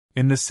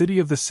In the city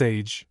of the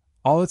sage,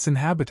 all its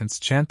inhabitants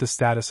chant the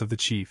status of the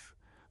chief,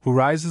 who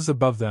rises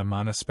above them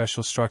on a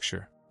special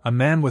structure. A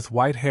man with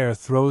white hair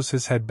throws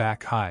his head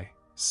back high,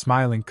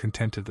 smiling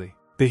contentedly.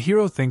 The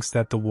hero thinks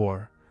that the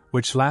war,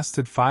 which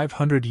lasted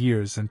 500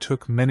 years and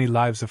took many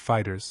lives of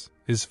fighters,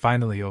 is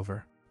finally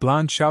over.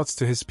 Blonde shouts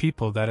to his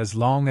people that as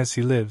long as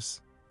he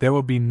lives, there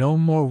will be no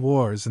more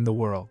wars in the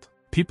world.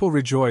 People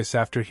rejoice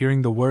after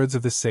hearing the words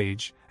of the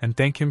sage and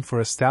thank him for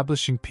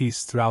establishing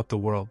peace throughout the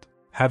world.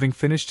 Having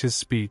finished his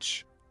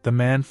speech, the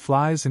man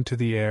flies into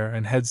the air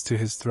and heads to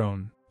his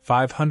throne.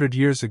 500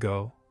 years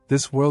ago,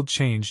 this world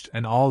changed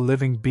and all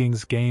living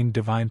beings gained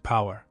divine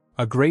power.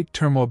 A great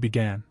turmoil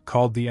began,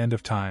 called the end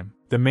of time.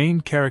 The main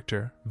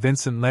character,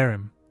 Vincent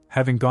Larim,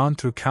 having gone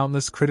through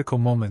countless critical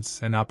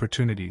moments and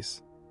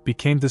opportunities,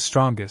 became the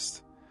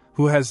strongest,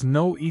 who has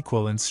no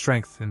equal in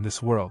strength in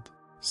this world.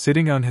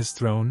 Sitting on his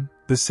throne,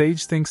 the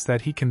sage thinks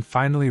that he can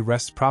finally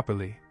rest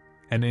properly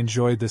and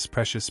enjoy this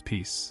precious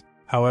peace.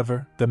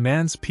 However, the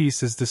man's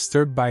peace is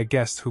disturbed by a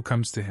guest who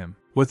comes to him.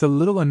 With a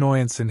little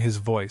annoyance in his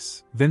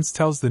voice, Vince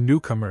tells the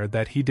newcomer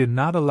that he did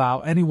not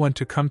allow anyone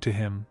to come to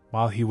him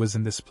while he was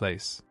in this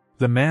place.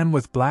 The man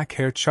with black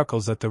hair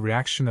chuckles at the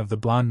reaction of the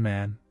blonde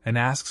man and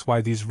asks why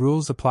these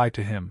rules apply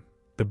to him,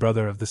 the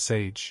brother of the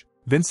sage.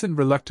 Vincent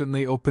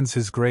reluctantly opens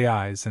his gray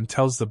eyes and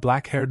tells the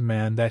black-haired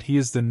man that he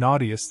is the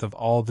naughtiest of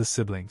all the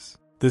siblings.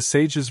 The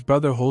sage's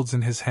brother holds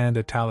in his hand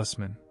a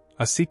talisman,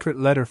 a secret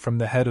letter from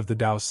the head of the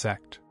Tao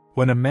sect.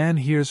 When a man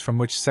hears from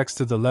which sect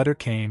the letter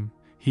came,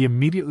 he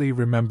immediately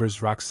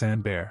remembers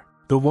Roxanne Bear.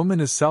 The woman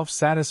is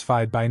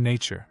self-satisfied by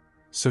nature,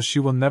 so she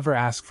will never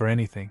ask for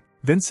anything.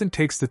 Vincent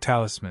takes the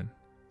talisman,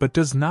 but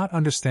does not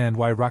understand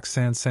why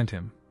Roxanne sent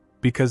him,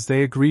 because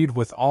they agreed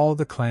with all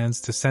the clans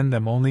to send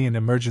them only in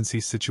emergency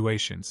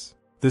situations.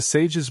 The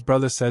sage's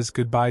brother says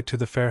goodbye to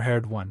the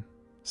fair-haired one,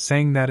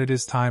 saying that it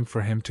is time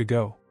for him to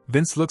go.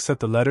 Vince looks at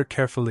the letter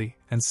carefully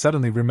and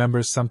suddenly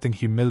remembers something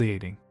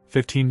humiliating.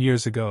 15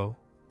 years ago,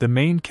 the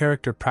main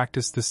character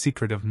practiced the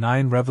secret of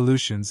 9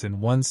 revolutions in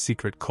one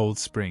secret cold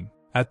spring.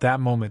 At that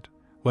moment,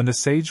 when the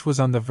sage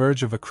was on the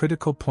verge of a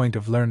critical point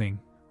of learning,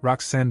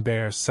 Roxanne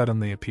Bear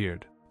suddenly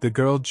appeared. The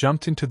girl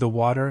jumped into the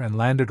water and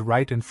landed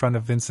right in front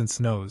of Vincent's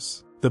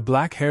nose. The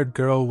black-haired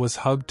girl was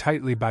hugged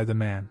tightly by the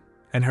man,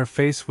 and her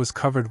face was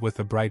covered with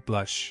a bright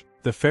blush.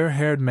 The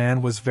fair-haired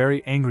man was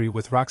very angry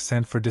with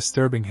Roxanne for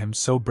disturbing him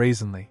so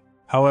brazenly.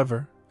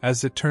 However,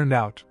 as it turned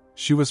out,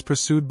 she was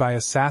pursued by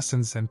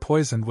assassins and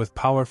poisoned with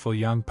powerful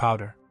young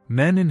powder.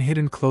 Men in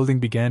hidden clothing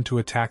began to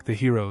attack the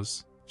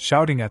heroes,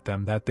 shouting at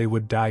them that they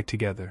would die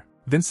together.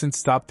 Vincent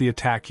stopped the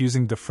attack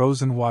using the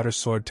frozen water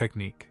sword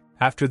technique.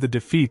 After the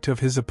defeat of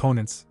his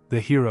opponents, the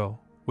hero,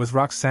 with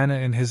Roxana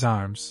in his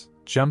arms,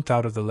 jumped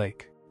out of the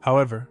lake.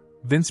 However,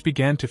 Vince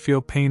began to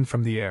feel pain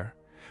from the air,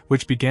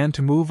 which began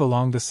to move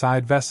along the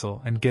side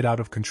vessel and get out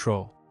of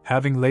control.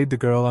 Having laid the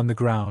girl on the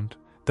ground,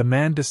 the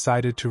man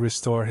decided to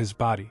restore his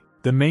body.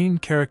 The main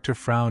character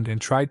frowned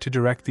and tried to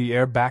direct the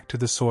air back to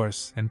the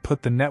source and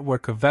put the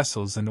network of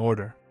vessels in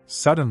order.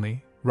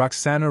 Suddenly,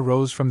 Roxana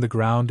rose from the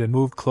ground and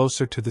moved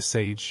closer to the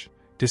sage,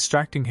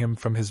 distracting him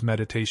from his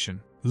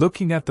meditation.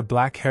 Looking at the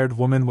black-haired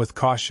woman with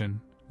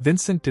caution,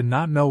 Vincent did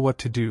not know what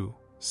to do,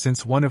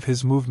 since one of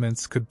his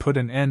movements could put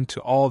an end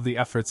to all the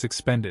efforts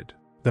expended.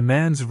 The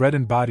man's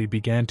reddened body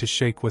began to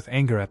shake with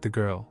anger at the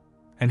girl,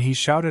 and he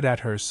shouted at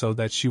her so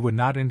that she would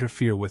not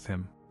interfere with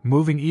him.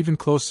 Moving even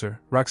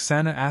closer,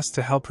 Roxana asked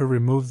to help her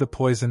remove the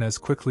poison as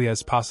quickly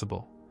as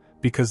possible,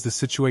 because the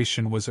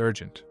situation was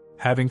urgent.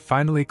 Having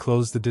finally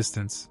closed the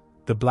distance,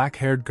 the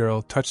black-haired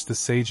girl touched the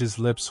sage's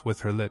lips with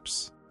her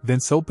lips.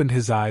 Vince opened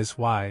his eyes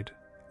wide,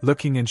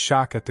 looking in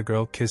shock at the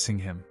girl kissing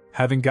him.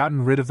 Having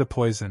gotten rid of the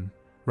poison,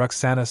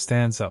 Roxana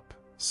stands up,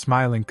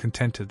 smiling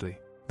contentedly.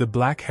 The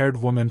black-haired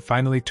woman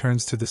finally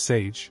turns to the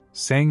sage,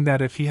 saying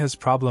that if he has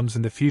problems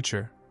in the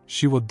future,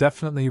 she will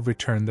definitely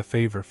return the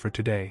favor for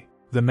today.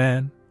 The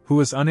man, who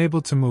was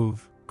unable to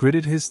move,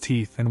 gritted his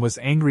teeth and was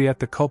angry at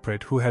the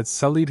culprit who had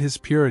sullied his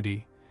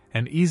purity,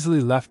 and easily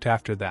left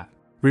after that.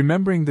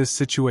 Remembering this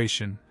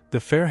situation,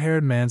 the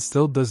fair-haired man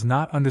still does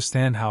not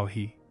understand how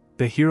he,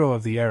 the hero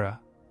of the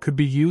era, could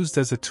be used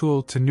as a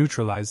tool to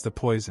neutralize the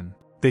poison.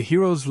 The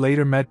heroes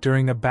later met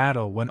during a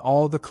battle when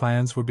all the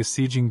clans were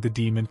besieging the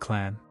demon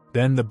clan.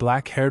 Then the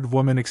black-haired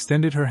woman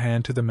extended her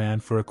hand to the man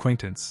for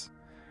acquaintance,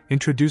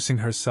 introducing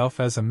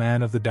herself as a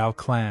man of the Dao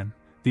clan,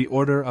 the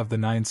Order of the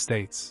 9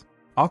 States.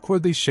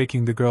 Awkwardly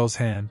shaking the girl's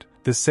hand,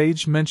 the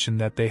sage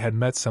mentioned that they had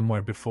met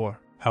somewhere before.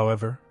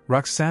 However,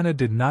 Roxana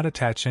did not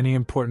attach any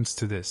importance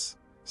to this,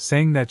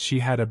 saying that she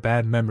had a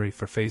bad memory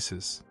for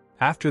faces.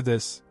 After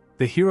this,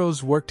 the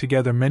heroes worked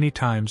together many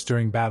times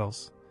during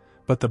battles,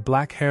 but the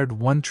black-haired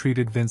one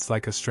treated Vince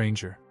like a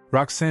stranger.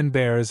 Roxanne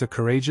Bear is a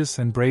courageous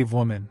and brave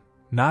woman,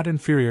 not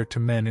inferior to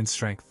men in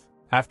strength.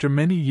 After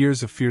many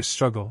years of fierce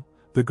struggle,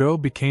 the girl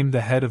became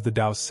the head of the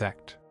Tao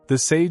sect. The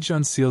sage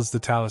unseals the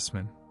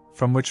talisman,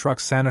 from which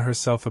Roxana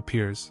herself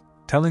appears,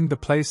 telling the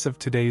place of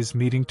today's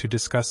meeting to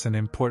discuss an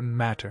important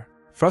matter.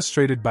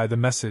 Frustrated by the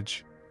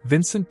message,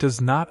 Vincent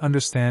does not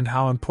understand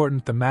how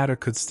important the matter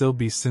could still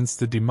be since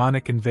the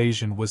demonic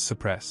invasion was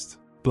suppressed.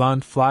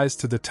 Blonde flies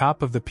to the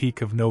top of the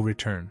peak of no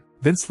return.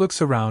 Vince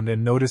looks around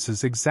and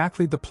notices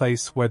exactly the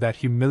place where that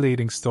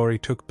humiliating story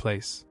took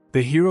place.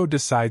 The hero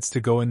decides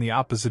to go in the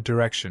opposite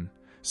direction,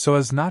 so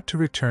as not to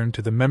return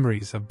to the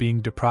memories of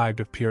being deprived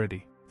of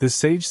purity. The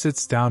sage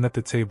sits down at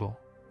the table,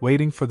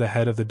 waiting for the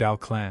head of the Dao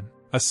clan.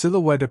 A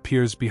silhouette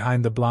appears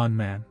behind the blonde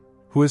man,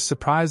 who is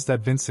surprised that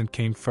Vincent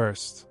came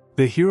first.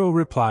 The hero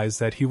replies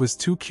that he was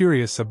too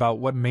curious about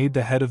what made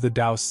the head of the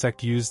Dao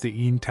sect use the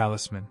Yin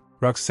talisman.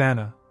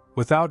 Roxana,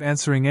 without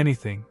answering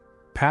anything,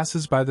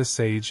 passes by the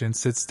sage and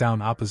sits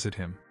down opposite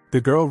him.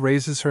 The girl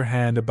raises her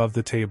hand above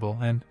the table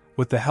and,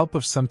 with the help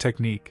of some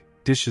technique,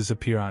 dishes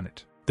appear on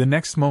it. The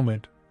next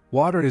moment,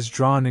 water is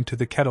drawn into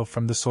the kettle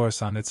from the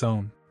source on its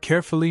own.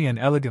 Carefully and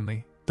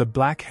elegantly, the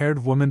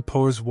black-haired woman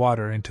pours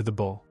water into the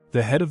bowl.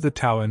 The head of the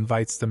Tao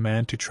invites the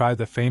man to try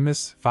the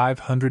famous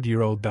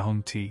 500-year-old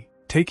Dahong tea.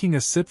 Taking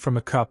a sip from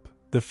a cup,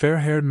 the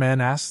fair-haired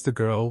man asks the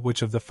girl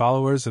which of the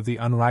followers of the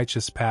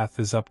unrighteous path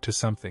is up to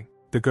something.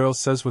 The girl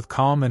says with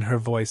calm in her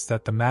voice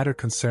that the matter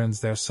concerns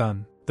their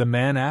son. The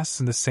man asks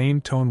in the same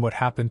tone what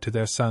happened to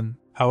their son.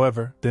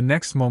 However, the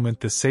next moment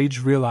the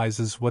sage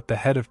realizes what the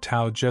head of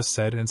Tao just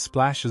said and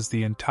splashes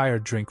the entire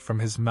drink from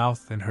his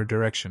mouth in her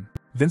direction.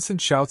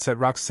 Vincent shouts at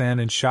Roxanne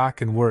in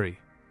shock and worry,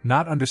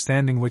 not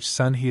understanding which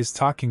son he is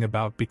talking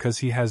about because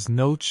he has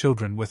no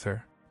children with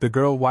her. The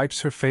girl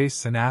wipes her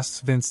face and asks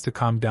Vince to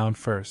calm down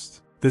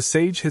first. The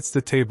sage hits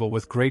the table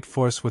with great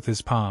force with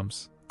his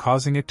palms,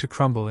 causing it to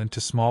crumble into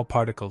small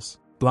particles.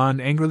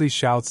 Blonde angrily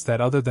shouts that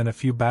other than a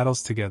few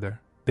battles together,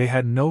 they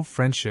had no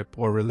friendship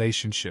or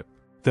relationship.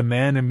 The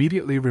man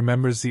immediately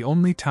remembers the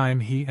only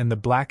time he and the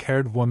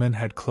black-haired woman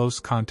had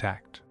close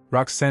contact.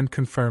 Roxanne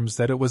confirms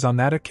that it was on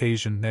that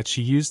occasion that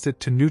she used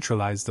it to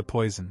neutralize the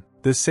poison.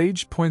 The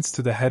sage points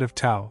to the head of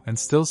Tao and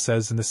still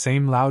says in the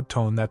same loud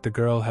tone that the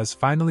girl has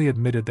finally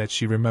admitted that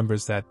she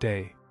remembers that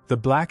day. The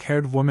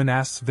black-haired woman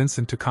asks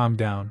Vincent to calm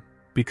down,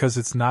 because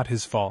it's not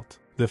his fault.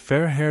 The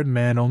fair-haired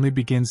man only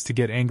begins to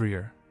get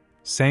angrier,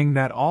 saying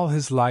that all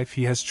his life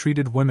he has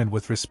treated women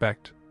with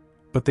respect,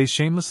 but they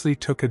shamelessly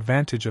took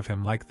advantage of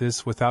him like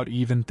this without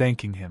even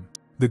thanking him.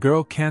 The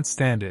girl can't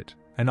stand it,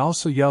 and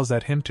also yells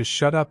at him to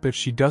shut up if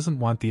she doesn't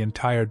want the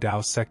entire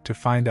Dao sect to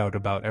find out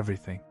about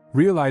everything.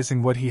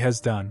 Realizing what he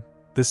has done,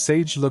 the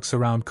sage looks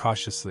around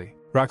cautiously.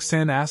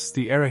 Roxanne asks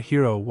the era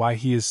hero why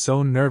he is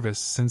so nervous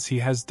since he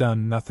has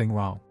done nothing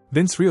wrong.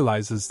 Vince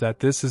realizes that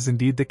this is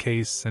indeed the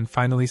case and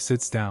finally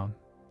sits down,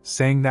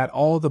 saying that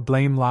all the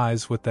blame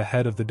lies with the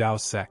head of the Dao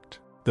sect.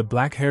 The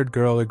black-haired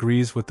girl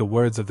agrees with the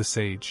words of the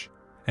sage,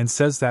 and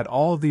says that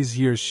all these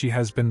years she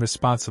has been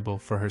responsible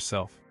for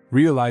herself.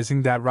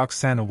 Realizing that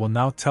Roxana will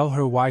now tell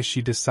her why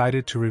she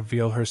decided to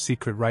reveal her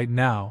secret right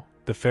now,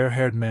 the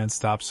fair-haired man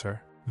stops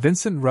her.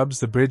 Vincent rubs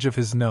the bridge of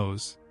his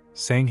nose,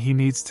 saying he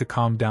needs to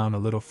calm down a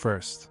little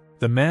first.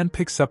 The man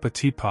picks up a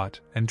teapot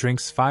and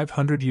drinks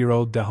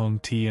 500-year-old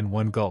Dahong tea in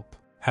one gulp.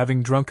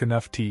 Having drunk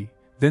enough tea,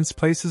 Vince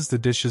places the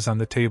dishes on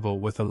the table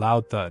with a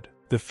loud thud.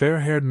 The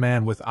fair-haired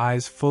man with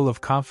eyes full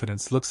of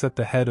confidence looks at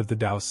the head of the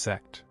Dao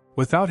sect.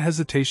 Without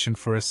hesitation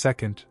for a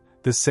second,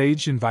 the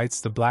sage invites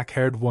the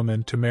black-haired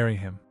woman to marry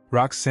him.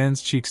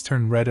 Roxanne's cheeks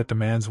turn red at the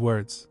man's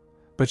words,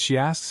 but she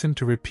asks him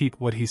to repeat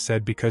what he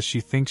said because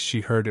she thinks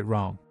she heard it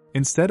wrong.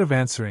 Instead of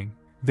answering,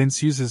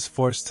 Vince uses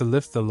force to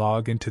lift the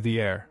log into the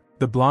air.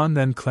 The blonde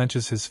then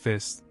clenches his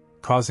fist,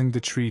 causing the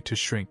tree to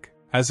shrink.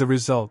 As a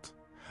result,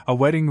 a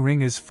wedding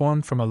ring is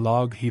formed from a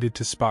log heated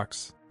to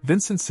sparks.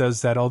 Vincent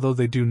says that although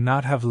they do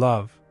not have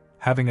love,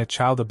 having a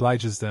child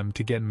obliges them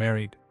to get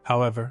married.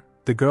 However,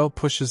 the girl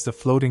pushes the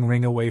floating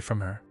ring away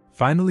from her.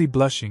 Finally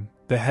blushing,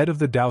 the head of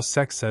the Dao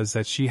sect says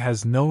that she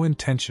has no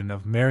intention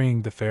of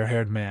marrying the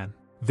fair-haired man.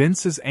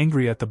 Vince is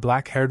angry at the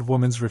black-haired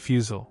woman's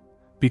refusal,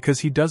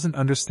 because he doesn't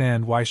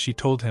understand why she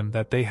told him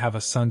that they have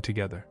a son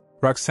together.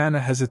 Roxana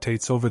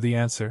hesitates over the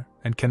answer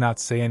and cannot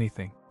say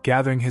anything.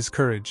 Gathering his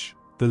courage,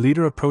 the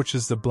leader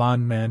approaches the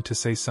blonde man to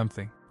say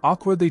something.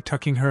 Awkwardly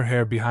tucking her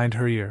hair behind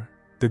her ear,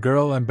 the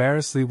girl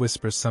embarrassedly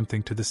whispers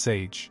something to the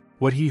sage.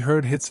 What he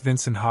heard hits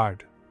Vincent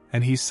hard,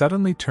 and he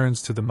suddenly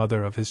turns to the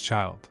mother of his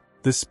child.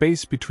 The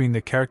space between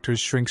the characters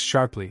shrinks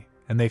sharply,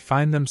 and they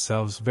find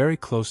themselves very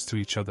close to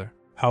each other.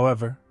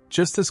 However,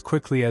 just as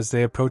quickly as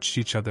they approached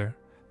each other,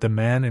 the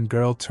man and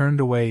girl turned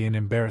away in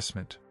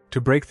embarrassment.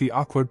 To break the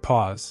awkward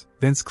pause,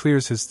 Vince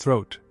clears his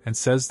throat and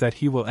says that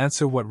he will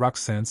answer what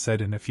Roxanne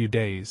said in a few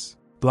days.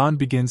 Blonde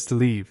begins to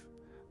leave,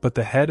 but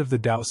the head of the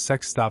Dao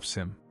sect stops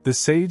him. The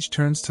sage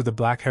turns to the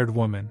black-haired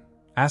woman,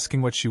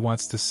 asking what she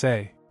wants to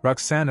say.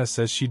 Roxana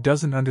says she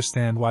doesn't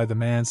understand why the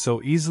man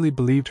so easily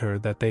believed her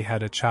that they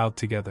had a child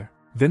together.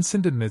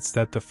 Vincent admits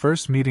that the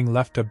first meeting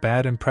left a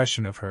bad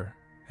impression of her,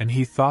 and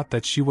he thought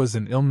that she was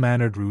an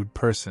ill-mannered, rude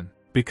person.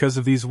 Because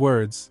of these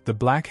words, the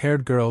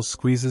black-haired girl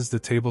squeezes the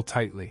table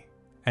tightly,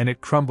 and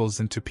it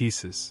crumbles into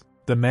pieces.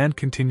 The man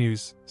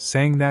continues,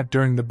 saying that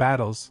during the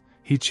battles,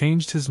 he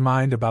changed his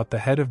mind about the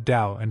head of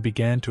Dao and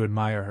began to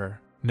admire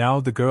her.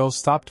 Now the girl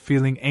stopped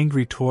feeling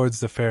angry towards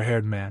the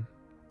fair-haired man,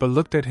 but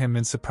looked at him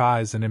in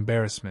surprise and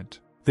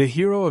embarrassment. The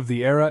hero of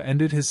the era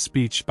ended his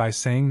speech by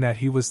saying that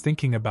he was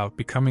thinking about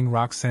becoming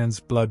Roxanne's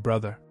blood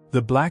brother.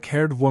 The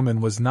black-haired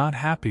woman was not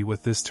happy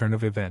with this turn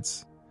of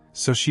events,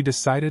 so she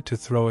decided to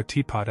throw a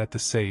teapot at the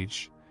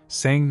sage,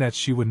 saying that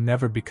she would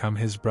never become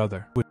his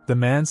brother. The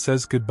man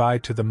says goodbye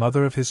to the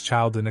mother of his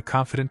child in a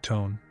confident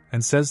tone,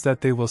 and says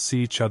that they will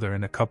see each other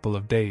in a couple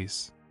of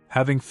days.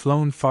 Having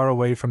flown far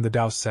away from the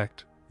Tao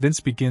sect, Vince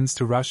begins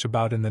to rush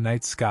about in the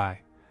night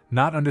sky,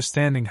 not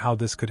understanding how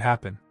this could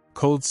happen.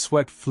 Cold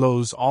sweat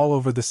flows all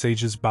over the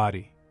sage's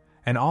body,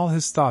 and all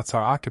his thoughts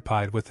are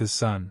occupied with his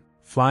son.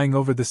 Flying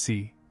over the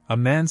sea, a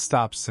man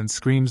stops and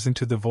screams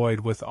into the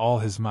void with all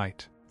his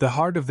might. The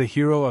heart of the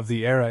hero of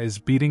the era is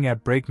beating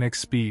at breakneck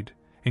speed,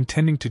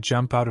 intending to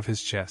jump out of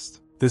his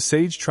chest. The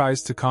sage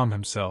tries to calm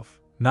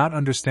himself, not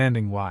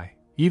understanding why.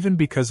 Even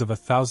because of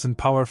 1,000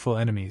 powerful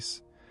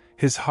enemies,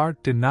 his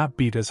heart did not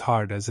beat as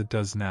hard as it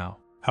does now.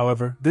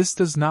 However, this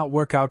does not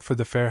work out for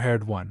the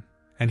fair-haired one,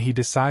 and he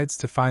decides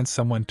to find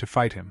someone to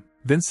fight him.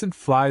 Vincent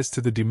flies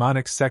to the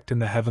demonic sect in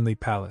the Heavenly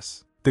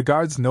Palace. The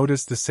guards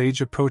notice the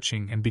sage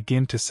approaching and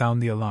begin to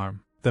sound the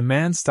alarm. The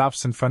man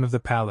stops in front of the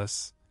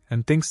palace,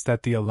 and thinks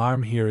that the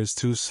alarm here is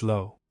too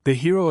slow. The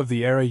hero of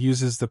the era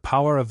uses the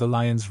power of the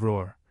lion's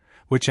roar,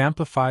 which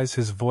amplifies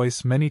his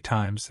voice many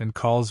times and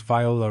calls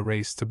Viola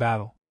Race to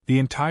battle. The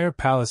entire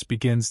palace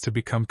begins to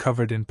become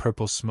covered in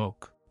purple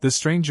smoke. The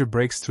stranger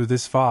breaks through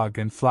this fog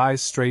and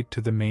flies straight to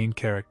the main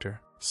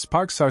character.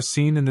 Sparks are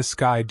seen in the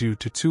sky due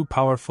to two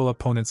powerful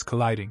opponents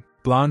colliding.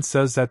 Blonde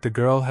says that the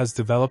girl has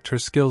developed her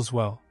skills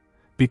well,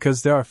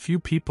 because there are few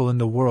people in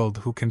the world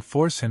who can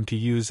force him to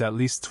use at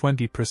least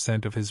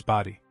 20% of his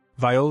body.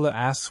 Viola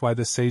asks why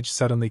the sage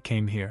suddenly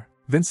came here.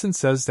 Vincent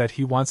says that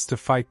he wants to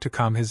fight to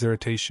calm his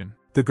irritation.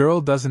 The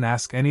girl doesn't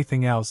ask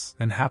anything else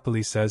and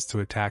happily says to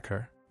attack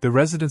her. The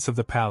residents of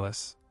the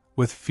palace,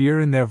 with fear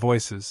in their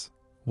voices,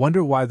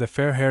 wonder why the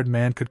fair-haired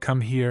man could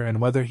come here and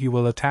whether he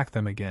will attack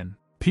them again.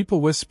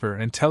 People whisper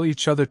and tell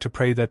each other to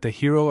pray that the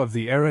hero of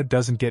the era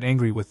doesn't get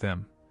angry with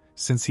them,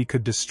 since he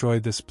could destroy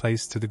this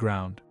place to the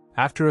ground.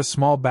 After a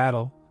small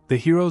battle, the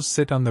heroes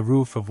sit on the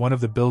roof of one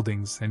of the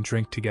buildings and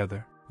drink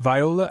together.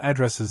 Viola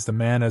addresses the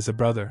man as a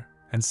brother,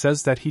 and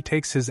says that he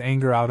takes his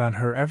anger out on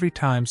her every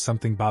time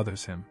something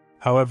bothers him.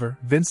 However,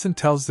 Vincent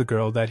tells the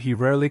girl that he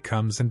rarely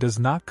comes and does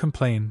not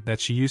complain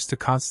that she used to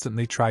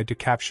constantly try to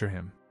capture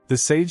him. The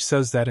sage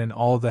says that in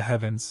all the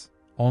heavens,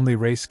 only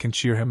Race can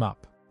cheer him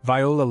up.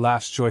 Viola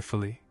laughs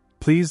joyfully,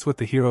 pleased with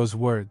the hero's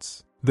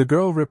words. The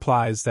girl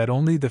replies that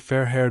only the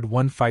fair-haired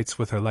one fights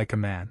with her like a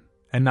man,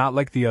 and not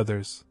like the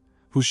others,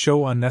 who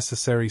show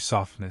unnecessary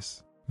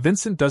softness.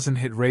 Vincent doesn't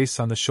hit Race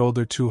on the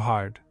shoulder too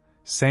hard,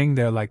 saying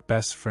they're like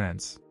best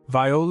friends.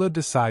 Viola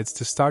decides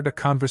to start a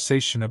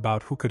conversation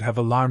about who could have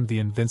alarmed the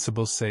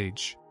invincible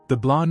sage. The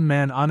blonde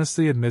man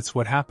honestly admits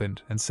what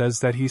happened and says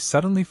that he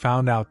suddenly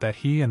found out that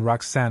he and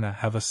Roxana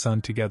have a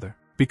son together.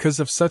 Because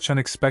of such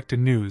unexpected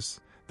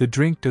news, the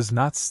drink does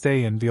not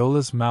stay in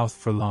Viola's mouth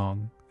for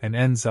long and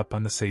ends up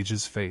on the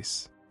sage's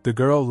face. The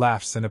girl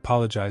laughs and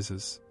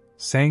apologizes,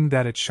 saying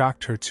that it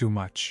shocked her too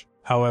much.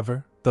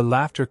 However, the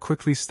laughter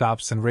quickly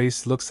stops and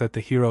Race looks at the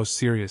hero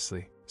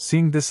seriously.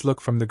 Seeing this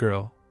look from the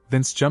girl,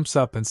 Vince jumps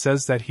up and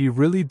says that he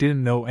really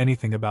didn't know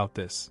anything about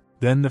this.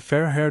 Then the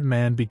fair-haired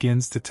man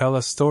begins to tell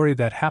a story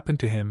that happened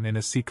to him in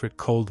a secret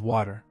cold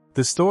water.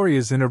 The story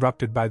is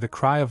interrupted by the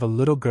cry of a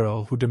little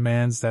girl who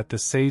demands that the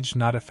sage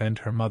not offend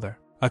her mother.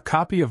 A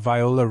copy of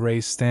Viola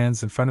Race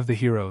stands in front of the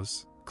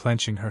heroes,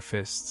 clenching her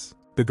fists.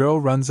 The girl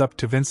runs up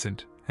to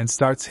Vincent and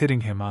starts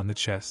hitting him on the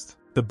chest.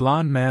 The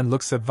blonde man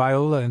looks at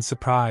Viola in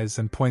surprise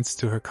and points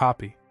to her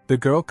copy. The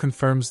girl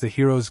confirms the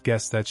hero's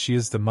guess that she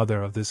is the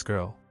mother of this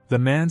girl. The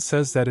man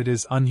says that it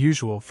is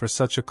unusual for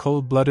such a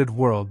cold-blooded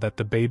world that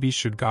the baby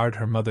should guard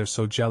her mother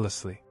so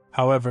jealously.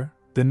 However,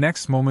 the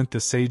next moment the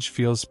sage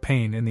feels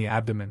pain in the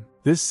abdomen.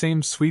 This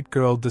same sweet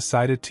girl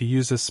decided to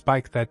use a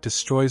spike that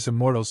destroys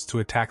immortals to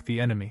attack the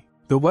enemy.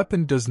 The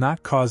weapon does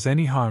not cause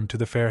any harm to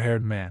the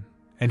fair-haired man,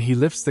 and he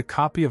lifts the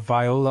copy of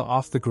Viola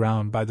off the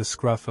ground by the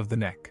scruff of the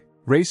neck.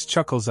 Race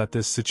chuckles at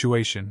this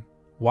situation,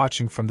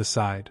 watching from the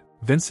side.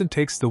 Vincent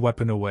takes the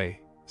weapon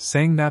away,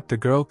 saying that the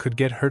girl could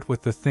get hurt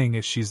with the thing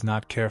if she's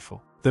not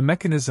careful. The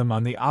mechanism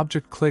on the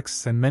object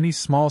clicks and many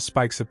small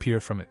spikes appear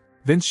from it.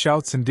 Vince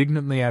shouts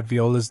indignantly at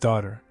Viola's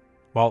daughter,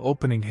 while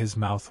opening his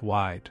mouth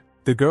wide.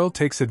 The girl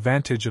takes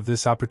advantage of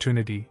this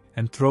opportunity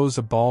and throws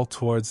a ball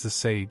towards the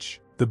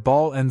sage. The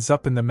ball ends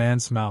up in the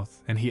man's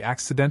mouth and he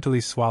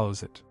accidentally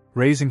swallows it.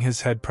 Raising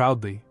his head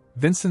proudly,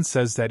 Vincent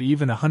says that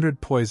even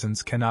 100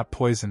 poisons cannot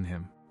poison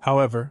him.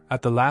 However,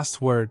 at the last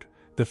word,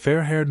 the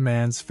fair-haired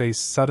man's face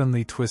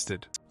suddenly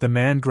twisted. The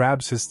man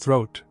grabs his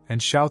throat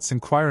and shouts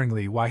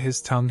inquiringly why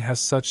his tongue has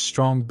such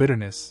strong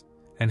bitterness,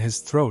 and his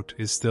throat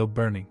is still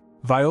burning.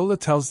 Viola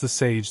tells the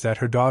sage that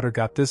her daughter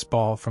got this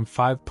ball from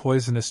 5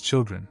 poisonous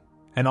children,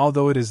 and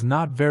although it is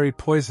not very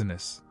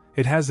poisonous,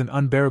 it has an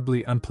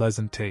unbearably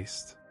unpleasant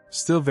taste.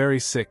 Still very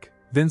sick,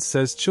 Vince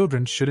says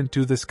children shouldn't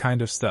do this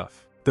kind of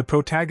stuff. The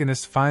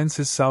protagonist finds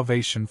his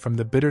salvation from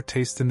the bitter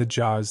taste in the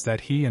jars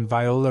that he and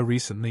Viola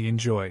recently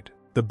enjoyed.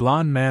 The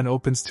blonde man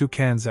opens 2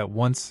 cans at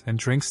once and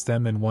drinks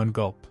them in one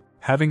gulp.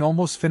 Having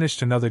almost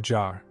finished another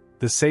jar,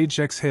 the sage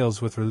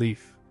exhales with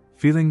relief,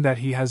 feeling that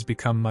he has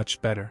become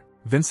much better.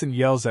 Vincent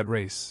yells at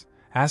Race,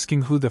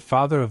 asking who the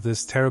father of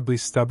this terribly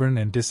stubborn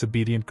and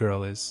disobedient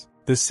girl is.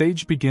 The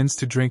sage begins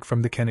to drink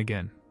from the can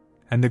again,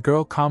 and the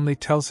girl calmly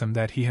tells him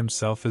that he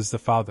himself is the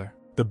father.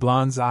 The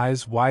blonde's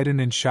eyes widen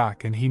in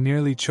shock and he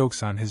nearly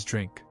chokes on his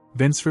drink.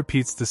 Vince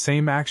repeats the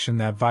same action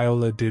that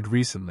Viola did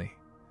recently,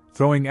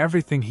 throwing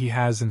everything he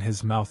has in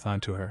his mouth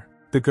onto her.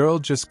 The girl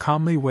just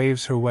calmly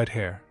waves her wet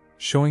hair,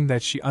 showing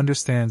that she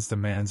understands the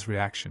man's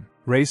reaction.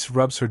 Race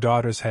rubs her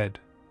daughter's head,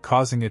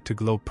 causing it to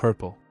glow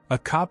purple. A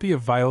copy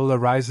of Viola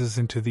rises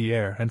into the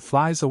air and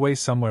flies away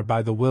somewhere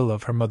by the will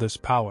of her mother's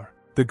power.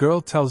 The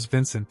girl tells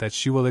Vincent that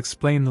she will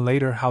explain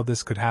later how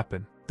this could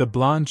happen. The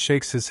blonde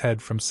shakes his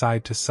head from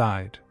side to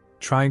side,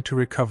 trying to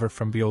recover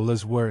from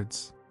Viola's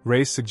words.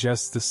 Ray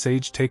suggests the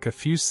sage take a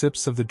few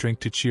sips of the drink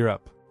to cheer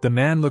up. The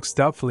man looks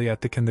doubtfully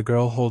at the can the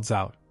girl holds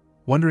out,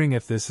 wondering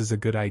if this is a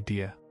good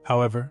idea.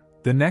 However,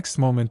 the next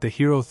moment the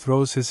hero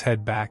throws his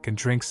head back and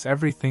drinks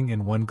everything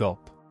in one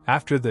gulp.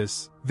 After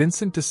this,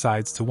 Vincent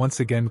decides to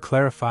once again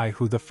clarify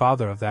who the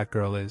father of that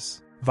girl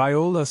is.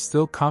 Viola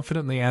still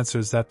confidently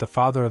answers that the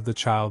father of the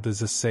child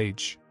is a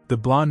sage. The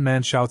blonde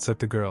man shouts at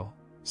the girl,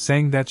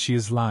 saying that she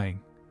is lying,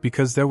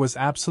 because there was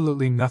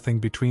absolutely nothing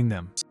between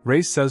them.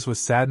 Ray says with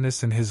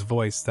sadness in his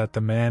voice that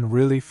the man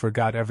really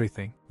forgot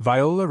everything.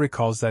 Viola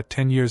recalls that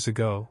 10 years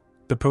ago,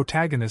 the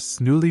protagonist's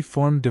newly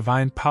formed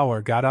divine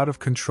power got out of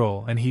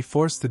control and he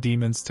forced the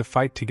demons to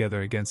fight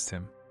together against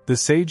him. The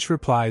sage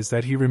replies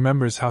that he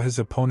remembers how his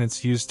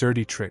opponents used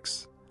dirty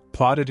tricks,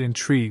 plotted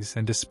intrigues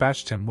and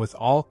dispatched him with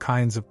all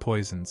kinds of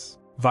poisons.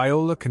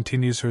 Viola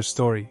continues her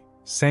story,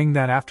 saying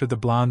that after the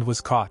blonde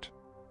was caught,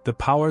 the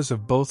powers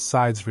of both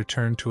sides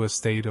returned to a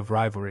state of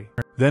rivalry.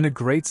 Then a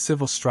great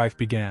civil strife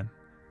began,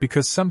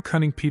 because some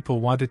cunning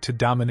people wanted to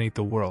dominate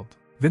the world.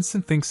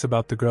 Vincent thinks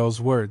about the girl's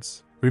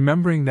words,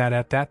 remembering that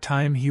at that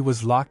time he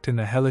was locked in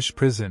a hellish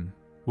prison,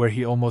 where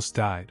he almost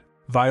died.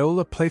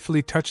 Viola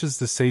playfully touches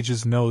the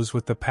sage's nose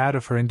with the pad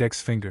of her index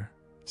finger,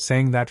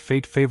 saying that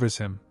fate favors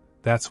him,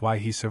 that's why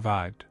he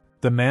survived.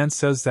 The man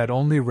says that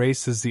only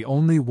Race is the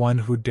only one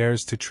who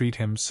dares to treat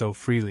him so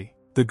freely.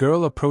 The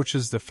girl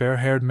approaches the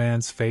fair-haired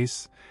man's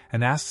face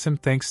and asks him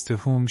thanks to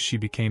whom she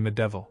became a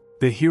devil.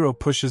 The hero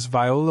pushes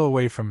Viola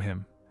away from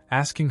him,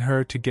 asking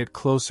her to get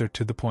closer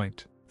to the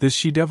point. This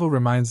she-devil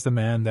reminds the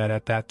man that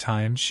at that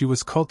time she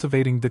was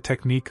cultivating the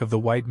technique of the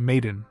White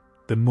Maiden,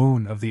 the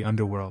moon of the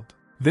underworld.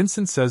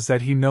 Vincent says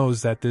that he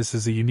knows that this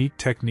is a unique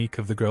technique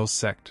of the girl's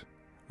sect,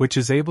 which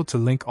is able to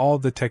link all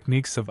the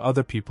techniques of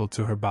other people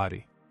to her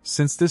body.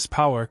 Since this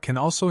power can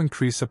also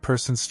increase a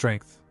person's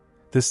strength,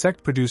 the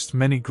sect produced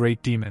many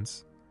great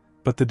demons,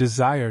 but the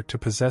desire to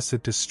possess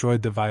it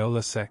destroyed the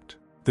Viola sect.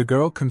 The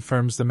girl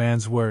confirms the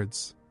man's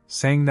words,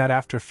 saying that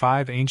after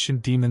 5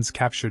 ancient demons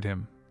captured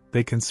him,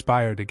 they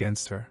conspired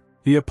against her.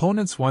 The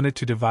opponents wanted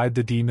to divide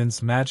the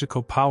demons'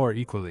 magical power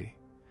equally,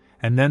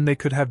 and then they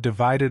could have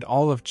divided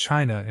all of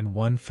China in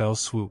one fell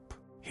swoop.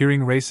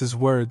 Hearing Race's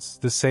words,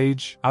 the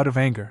sage, out of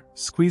anger,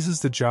 squeezes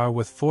the jar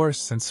with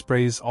force and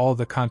sprays all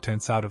the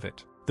contents out of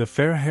it. The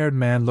fair-haired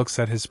man looks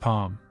at his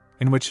palm,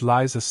 in which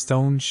lies a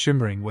stone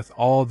shimmering with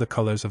all the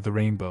colors of the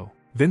rainbow.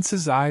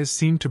 Vince's eyes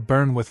seem to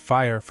burn with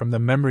fire from the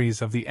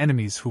memories of the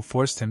enemies who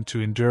forced him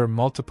to endure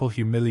multiple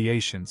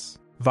humiliations.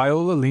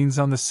 Viola leans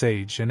on the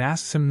sage and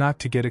asks him not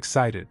to get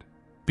excited,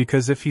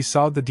 because if he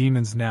saw the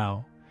demons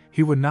now,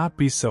 he would not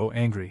be so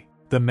angry.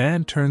 The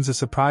man turns a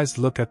surprised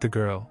look at the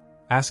girl,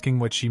 asking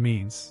what she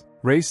means.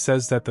 Ray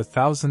says that the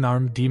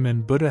 1,000-armed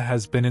demon Buddha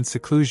has been in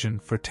seclusion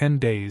for 10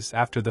 days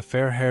after the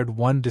fair-haired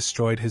one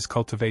destroyed his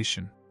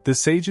cultivation. The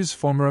sage's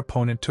former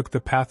opponent took the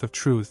path of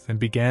truth and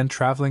began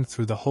traveling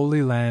through the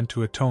Holy Land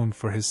to atone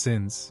for his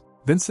sins.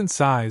 Vincent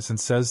sighs and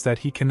says that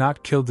he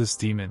cannot kill this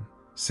demon,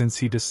 since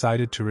he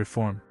decided to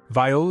reform.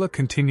 Viola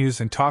continues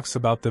and talks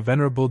about the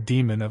venerable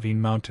demon of Een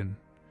Mountain,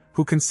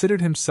 who considered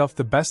himself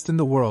the best in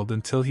the world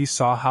until he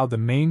saw how the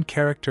main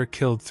character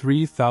killed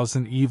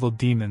 3,000 evil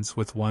demons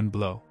with one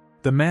blow.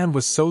 The man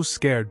was so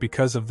scared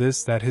because of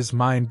this that his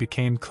mind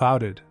became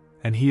clouded,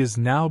 and he is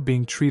now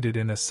being treated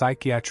in a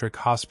psychiatric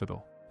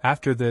hospital.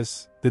 After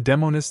this, the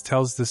demoness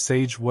tells the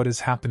sage what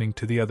is happening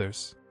to the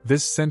others.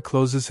 Vincent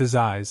closes his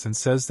eyes and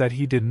says that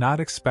he did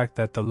not expect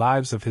that the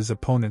lives of his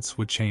opponents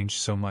would change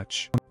so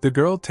much. The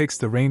girl takes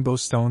the rainbow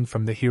stone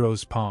from the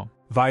hero's palm.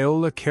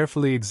 Viola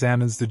carefully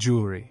examines the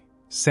jewelry,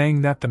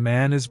 saying that the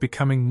man is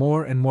becoming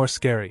more and more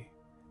scary,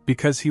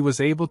 because he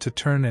was able to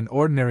turn an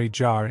ordinary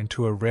jar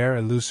into a rare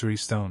illusory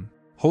stone.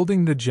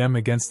 Holding the gem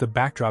against the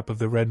backdrop of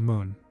the red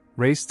moon,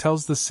 Race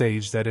tells the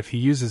sage that if he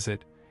uses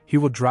it, he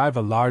will drive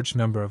a large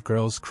number of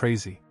girls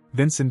crazy.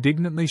 Vince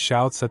indignantly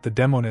shouts at the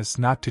demoness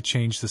not to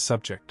change the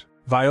subject.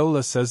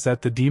 Viola says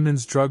that the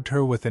demons drugged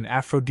her with an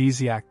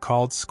aphrodisiac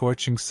called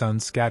Scorching Sun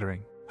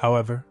Scattering.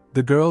 However,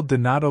 the girl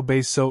did not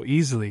obey so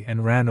easily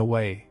and ran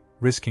away,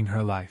 risking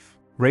her life.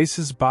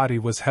 Race's body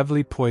was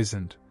heavily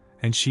poisoned,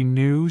 and she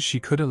knew she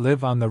couldn't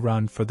live on the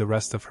run for the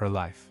rest of her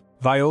life.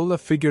 Viola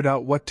figured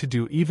out what to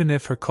do even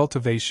if her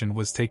cultivation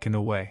was taken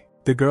away.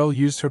 The girl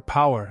used her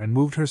power and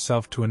moved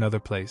herself to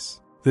another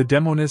place. The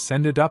demoness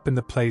ended up in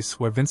the place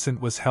where Vincent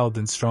was held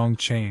in strong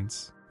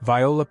chains.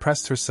 Viola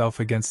pressed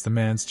herself against the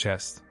man's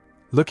chest,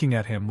 looking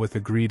at him with a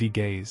greedy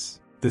gaze.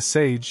 The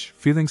sage,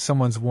 feeling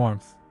someone's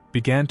warmth,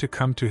 began to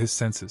come to his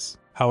senses.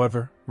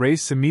 However,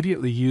 Race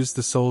immediately used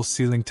the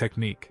soul-sealing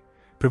technique,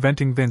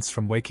 preventing Vince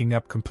from waking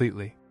up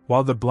completely.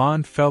 While the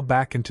blonde fell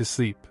back into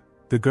sleep,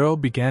 the girl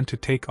began to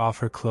take off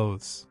her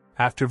clothes.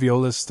 After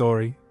Viola's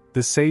story,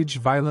 the sage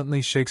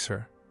violently shakes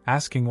her,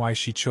 asking why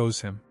she chose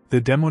him. The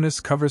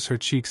demoness covers her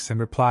cheeks and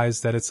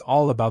replies that it's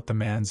all about the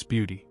man's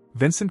beauty.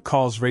 Vincent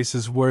calls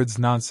Race's words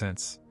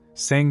nonsense,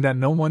 saying that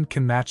no one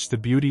can match the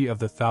beauty of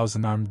the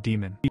thousand-armed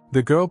demon.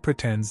 The girl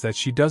pretends that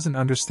she doesn't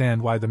understand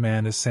why the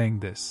man is saying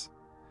this,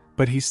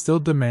 but he still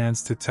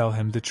demands to tell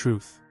him the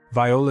truth.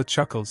 Viola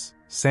chuckles,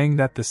 saying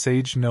that the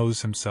sage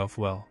knows himself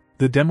well.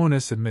 The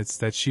demoness admits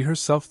that she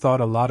herself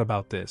thought a lot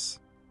about this,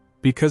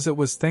 because it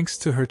was thanks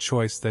to her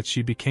choice that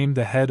she became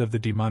the head of the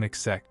demonic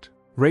sect.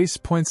 Race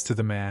points to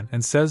the man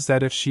and says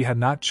that if she had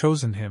not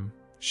chosen him,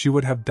 she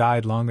would have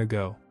died long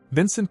ago.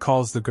 Vincent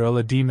calls the girl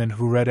a demon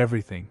who read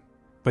everything,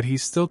 but he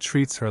still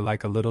treats her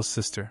like a little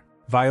sister.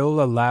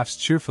 Viola laughs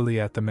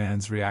cheerfully at the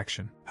man's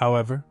reaction.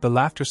 However, the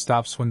laughter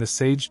stops when the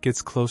sage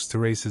gets close to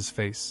Race's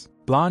face.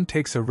 Blonde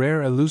takes a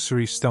rare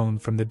illusory stone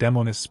from the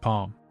demoness'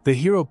 palm. The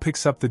hero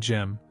picks up the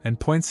gem and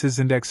points his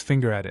index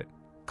finger at it,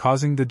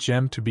 causing the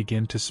gem to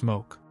begin to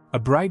smoke. A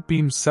bright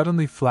beam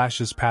suddenly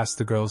flashes past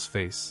the girl's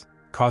face,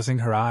 causing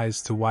her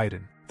eyes to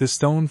widen. The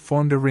stone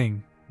formed a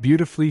ring,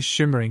 beautifully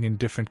shimmering in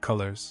different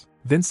colors.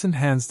 Vincent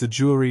hands the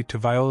jewelry to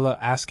Viola,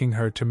 asking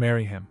her to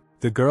marry him.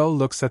 The girl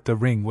looks at the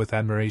ring with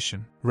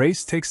admiration.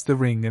 Race takes the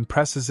ring and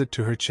presses it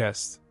to her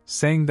chest,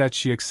 saying that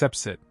she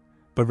accepts it,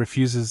 but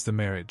refuses the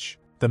marriage.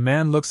 The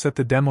man looks at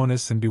the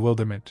demoness in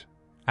bewilderment,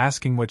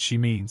 asking what she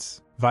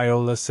means.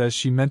 Viola says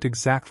she meant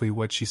exactly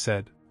what she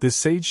said. The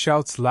sage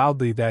shouts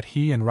loudly that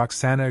he and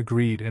Roxana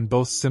agreed and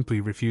both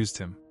simply refused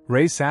him.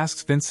 Race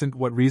asks Vincent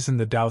what reason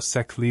the Dao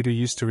sect leader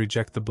used to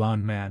reject the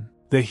blonde man.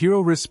 The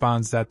hero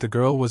responds that the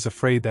girl was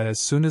afraid that as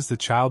soon as the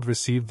child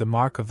received the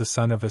mark of the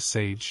son of a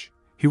sage,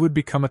 he would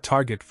become a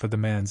target for the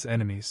man's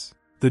enemies.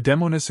 The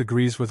demoness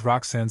agrees with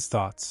Roxanne's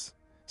thoughts,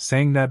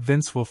 saying that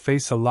Vince will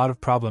face a lot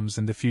of problems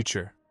in the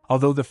future.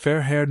 Although the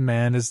fair-haired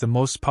man is the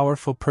most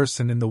powerful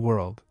person in the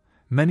world,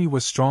 many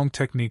with strong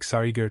techniques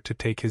are eager to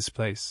take his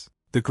place.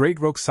 The great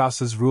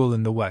Roxasas rule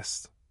in the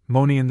west,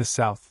 Moni in the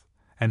south,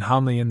 and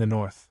Hamli in the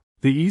north.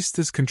 The east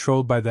is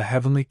controlled by the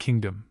Heavenly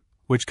Kingdom,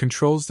 which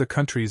controls the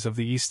countries of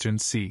the Eastern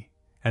Sea,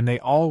 and they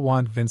all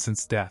want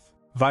Vincent's death.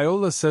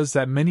 Viola says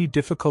that many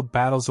difficult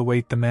battles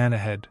await the man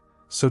ahead,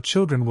 so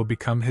children will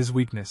become his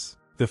weakness.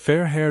 The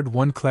fair-haired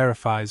one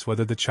clarifies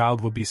whether the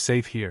child will be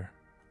safe here,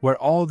 where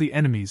all the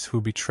enemies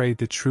who betrayed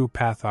the true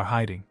path are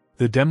hiding.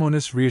 The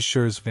demoness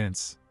reassures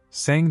Vince,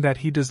 saying that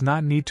he does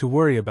not need to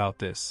worry about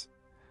this,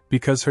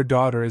 because her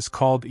daughter is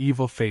called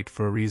Evil Fate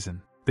for a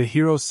reason. The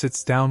hero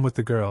sits down with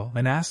the girl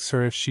and asks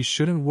her if she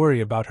shouldn't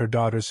worry about her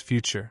daughter's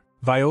future.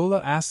 Viola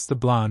asks the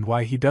blonde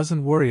why he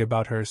doesn't worry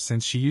about her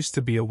since she used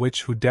to be a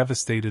witch who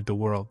devastated the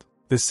world.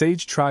 The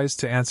sage tries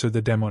to answer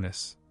the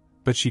demoness,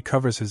 but she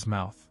covers his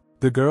mouth.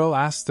 The girl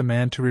asks the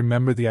man to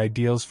remember the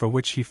ideals for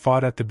which he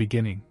fought at the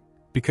beginning,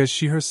 because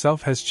she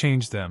herself has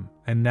changed them,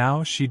 and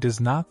now she does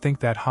not think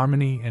that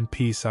harmony and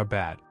peace are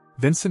bad.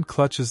 Vincent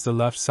clutches the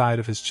left side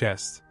of his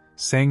chest,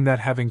 saying that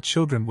having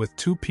children with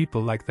two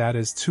people like that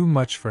is too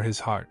much for his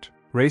heart.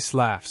 Race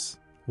laughs,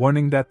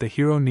 warning that the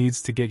hero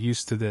needs to get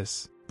used to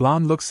this.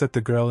 Blonde looks at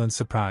the girl in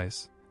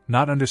surprise,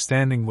 not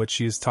understanding what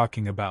she is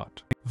talking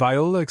about.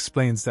 Viola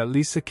explains that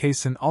Lisa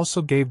Kaysen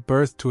also gave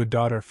birth to a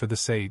daughter for the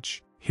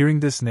sage. Hearing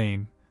this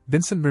name,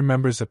 Vincent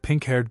remembers a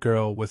pink-haired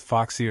girl with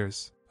fox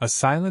ears. A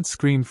silent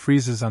scream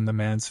freezes on the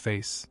man's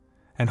face,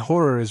 and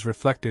horror is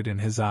reflected in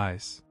his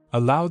eyes. A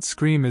loud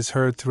scream is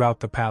heard throughout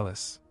the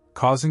palace,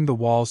 causing the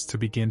walls to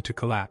begin to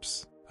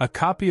collapse. A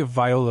copy of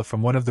Viola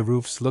from one of the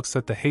roofs looks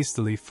at the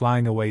hastily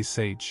flying away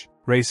sage.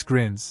 Race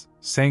grins,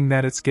 saying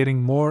that it's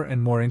getting more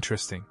and more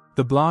interesting.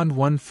 The blonde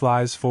one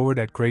flies forward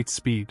at great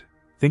speed,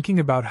 thinking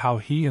about how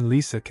he and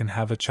Lisa can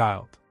have a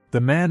child.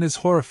 The man is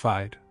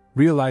horrified,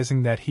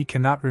 realizing that he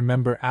cannot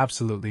remember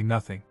absolutely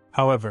nothing.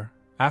 However,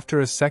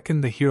 after a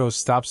second the hero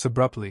stops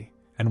abruptly,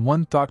 and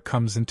one thought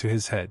comes into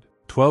his head.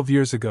 12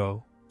 years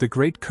ago, the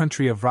great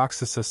country of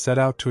Roxasa set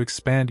out to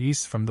expand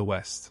east from the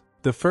west.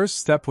 The first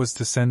step was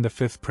to send the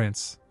fifth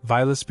prince,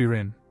 Vilas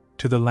Birin,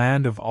 to the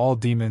land of all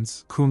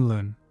demons,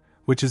 Kunlun,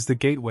 which is the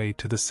gateway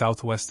to the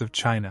southwest of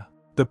China.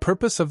 The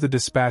purpose of the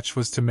dispatch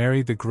was to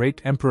marry the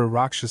great Emperor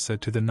Rakshasa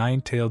to the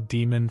nine-tailed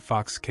demon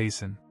Fox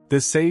Kaysen.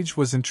 The sage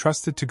was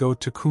entrusted to go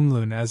to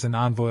Kunlun as an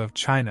envoy of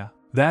China.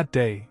 That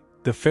day,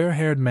 the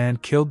fair-haired man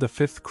killed the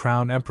fifth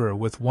crown emperor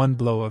with one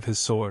blow of his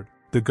sword.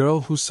 The girl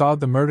who saw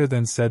the murder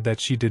then said that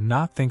she did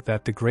not think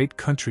that the great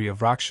country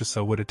of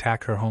Rakshasa would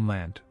attack her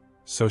homeland,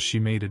 so she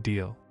made a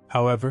deal.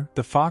 However,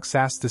 the fox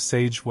asked the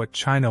sage what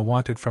China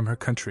wanted from her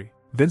country.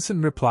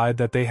 Vincent replied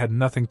that they had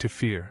nothing to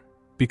fear,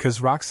 because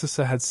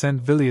Rakshasa had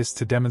sent Villius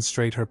to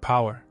demonstrate her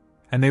power,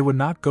 and they would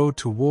not go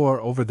to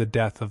war over the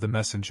death of the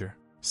messenger.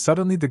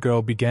 Suddenly the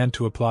girl began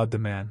to applaud the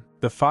man.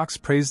 The fox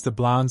praised the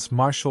blonde's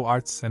martial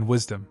arts and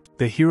wisdom.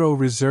 The hero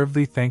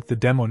reservedly thanked the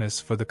demoness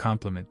for the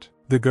compliment.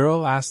 The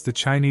girl asked the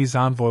Chinese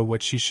envoy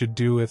what she should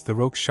do if the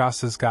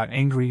Rakshasas got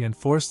angry and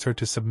forced her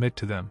to submit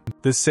to them.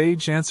 The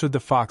sage answered the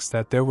fox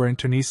that there were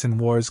internecine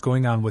wars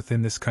going on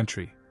within this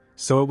country,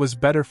 so it was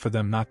better for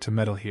them not to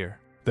meddle here.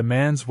 The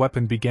man's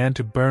weapon began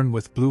to burn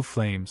with blue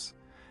flames,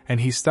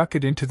 and he stuck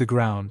it into the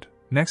ground,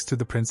 next to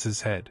the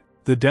prince's head.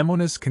 The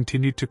demoness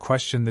continued to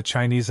question the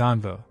Chinese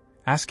envoy,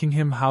 asking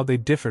him how they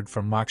differed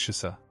from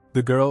Rakshasa.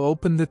 The girl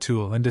opened the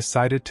tool and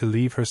decided to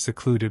leave her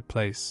secluded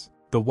place.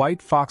 The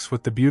white fox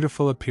with the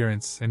beautiful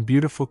appearance and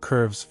beautiful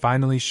curves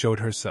finally showed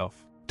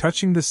herself.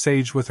 Touching the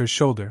sage with her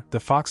shoulder, the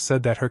fox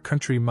said that her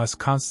country must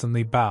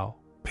constantly bow,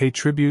 pay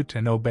tribute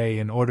and obey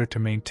in order to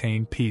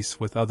maintain peace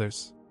with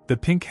others. The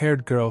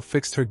pink-haired girl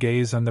fixed her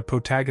gaze on the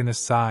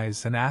protagonist's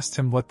eyes and asked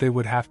him what they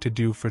would have to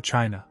do for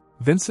China.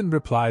 Vincent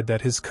replied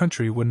that his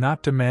country would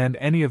not demand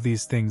any of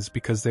these things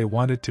because they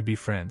wanted to be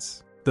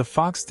friends. The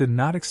fox did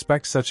not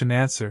expect such an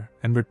answer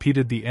and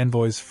repeated the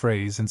envoy's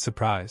phrase in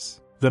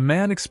surprise. The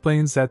man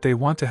explains that they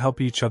want to help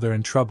each other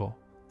in trouble,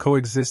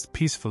 coexist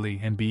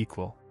peacefully and be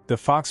equal. The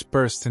fox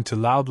burst into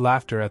loud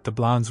laughter at the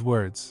blonde's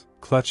words,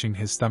 clutching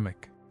his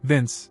stomach.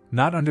 Vince,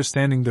 not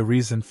understanding the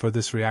reason for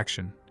this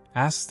reaction,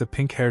 asks the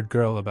pink-haired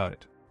girl about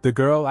it. The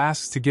girl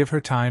asks to give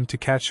her time to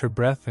catch her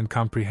breath and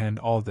comprehend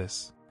all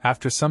this.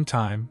 After some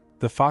time,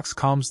 the fox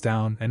calms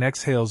down and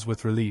exhales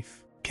with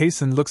relief.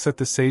 Kaysen looks at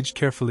the sage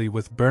carefully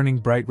with burning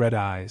bright red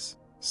eyes,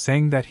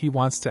 saying that he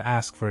wants to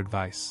ask for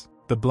advice.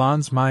 The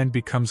blonde's mind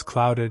becomes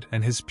clouded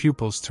and his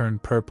pupils turn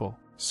purple.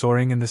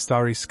 Soaring in the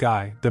starry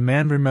sky, the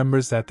man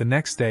remembers that the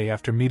next day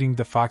after meeting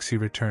the fox he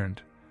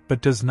returned,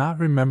 but does not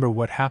remember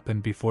what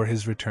happened before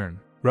his return.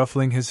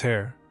 Ruffling his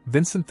hair,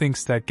 Vincent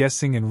thinks that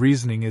guessing and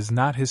reasoning is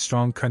not his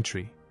strong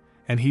country,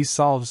 and he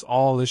solves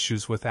all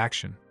issues with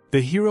action. The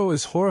hero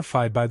is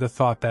horrified by the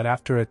thought that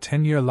after a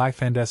 10-year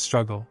life-and-death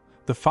struggle,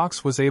 the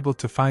fox was able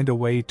to find a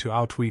way to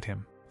outwit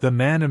him. The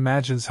man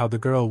imagines how the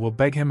girl will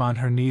beg him on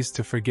her knees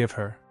to forgive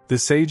her. The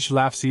sage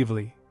laughs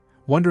evilly,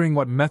 wondering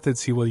what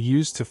methods he will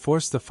use to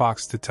force the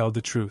fox to tell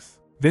the truth.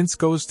 Vince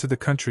goes to the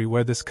country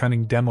where this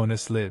cunning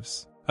demoness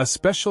lives. A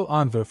special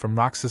envoy from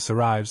Roxas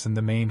arrives in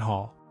the main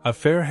hall. A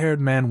fair-haired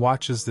man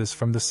watches this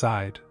from the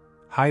side,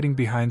 hiding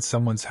behind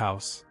someone's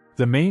house.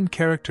 The main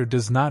character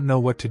does not know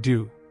what to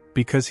do,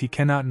 because he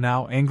cannot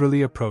now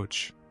angrily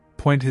approach,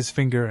 point his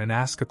finger and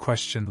ask a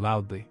question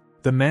loudly.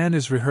 The man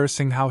is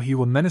rehearsing how he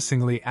will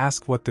menacingly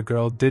ask what the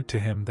girl did to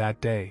him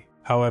that day.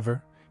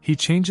 However, he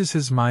changes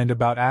his mind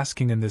about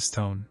asking in this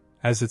tone,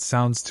 as it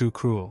sounds too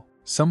cruel.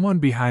 Someone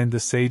behind the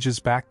sage's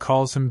back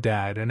calls him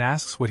dad and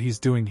asks what he's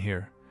doing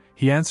here.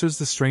 He answers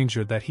the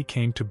stranger that he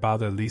came to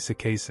bother Lisa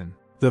Kaysen.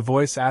 The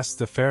voice asks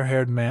the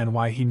fair-haired man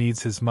why he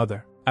needs his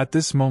mother. At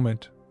this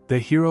moment, the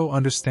hero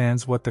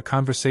understands what the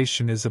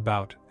conversation is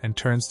about and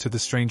turns to the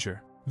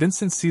stranger.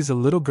 Vincent sees a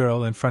little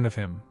girl in front of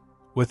him,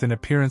 with an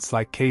appearance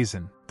like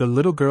Kaysen. The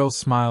little girl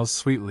smiles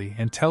sweetly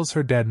and tells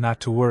her dad not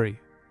to worry,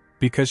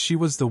 because she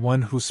was the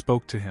one who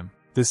spoke to him.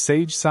 The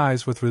sage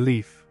sighs with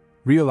relief,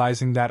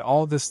 realizing that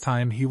all this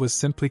time he was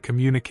simply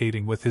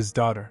communicating with his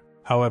daughter.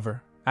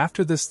 However,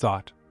 after this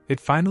thought, it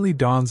finally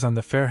dawns on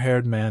the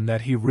fair-haired man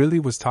that he really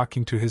was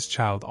talking to his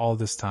child all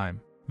this time.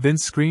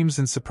 Vince screams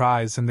in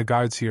surprise and the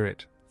guards hear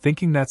it,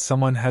 thinking that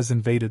someone has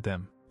invaded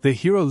them. The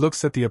hero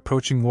looks at the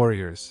approaching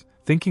warriors,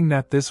 thinking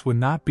that this would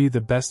not be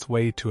the best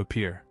way to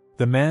appear.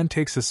 The man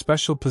takes a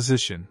special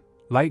position,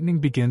 lightning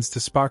begins to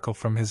sparkle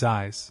from his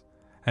eyes,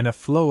 and a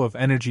flow of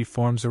energy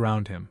forms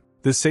around him.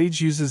 The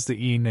sage uses the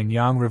yin and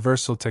yang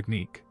reversal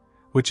technique,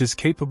 which is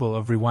capable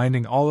of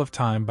rewinding all of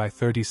time by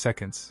 30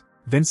 seconds.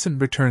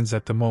 Vincent returns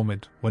at the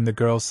moment when the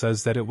girl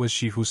says that it was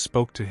she who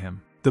spoke to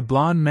him. The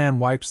blonde man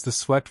wipes the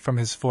sweat from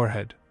his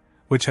forehead,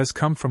 which has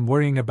come from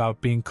worrying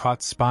about being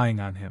caught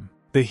spying on him.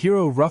 The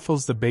hero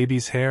ruffles the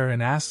baby's hair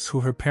and asks who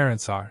her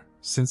parents are,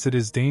 since it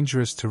is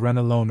dangerous to run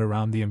alone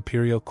around the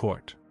imperial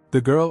court.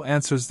 The girl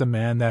answers the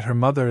man that her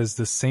mother is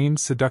the same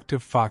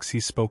seductive fox he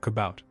spoke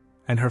about,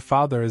 and her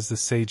father is the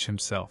sage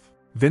himself.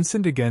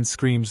 Vincent again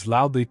screams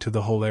loudly to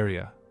the whole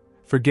area,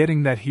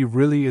 forgetting that he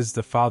really is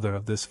the father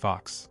of this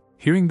fox.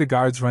 Hearing the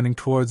guards running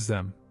towards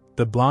them,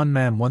 the blonde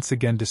man once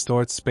again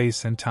distorts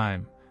space and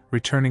time,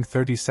 returning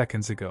 30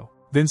 seconds ago.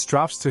 Vince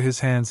drops to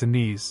his hands and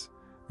knees,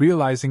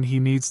 realizing he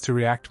needs to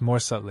react more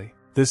subtly.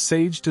 The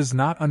sage does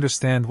not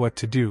understand what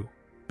to do,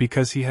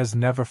 because he has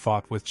never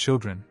fought with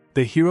children.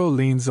 The hero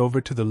leans over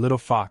to the little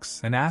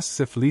fox and asks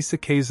if Lisa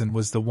Kaysen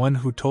was the one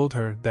who told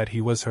her that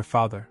he was her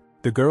father.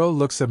 The girl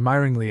looks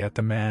admiringly at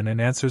the man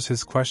and answers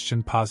his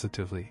question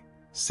positively,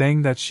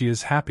 saying that she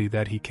is happy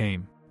that he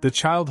came. The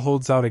child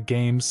holds out a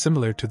game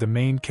similar to the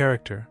main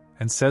character,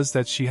 and says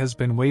that she has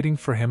been waiting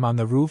for him on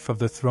the roof of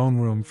the throne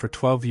room for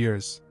 12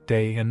 years,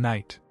 day and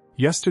night.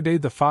 Yesterday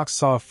the fox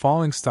saw a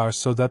falling star,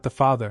 so that the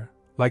father,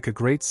 like a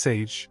great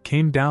sage,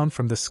 came down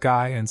from the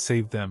sky and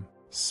saved them.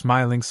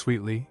 Smiling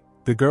sweetly,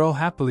 the girl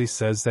happily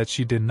says that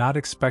she did not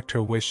expect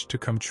her wish to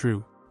come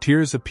true.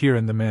 Tears appear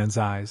in the man's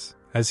eyes,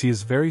 as he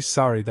is very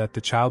sorry that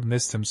the child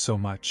missed him so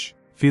much.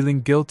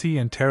 Feeling guilty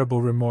and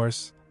terrible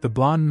remorse, the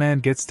blond man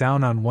gets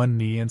down on one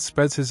knee and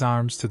spreads his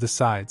arms to the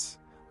sides,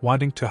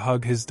 wanting to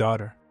hug his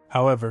daughter.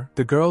 However,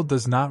 the girl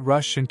does not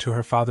rush into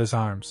her father's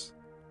arms,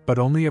 but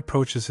only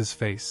approaches his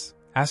face,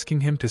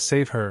 asking him to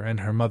save her and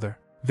her mother.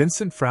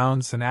 Vincent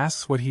frowns and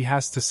asks what he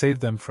has to save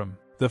them from.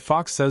 The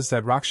fox says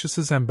that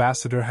Rakshasa's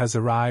ambassador has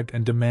arrived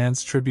and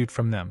demands tribute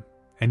from them,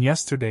 and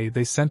yesterday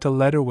they sent a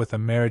letter with a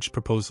marriage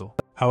proposal.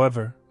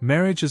 However,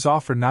 marriage is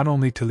offered not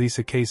only to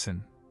Lisa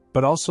Kazan,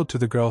 but also to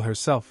the girl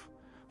herself,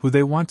 who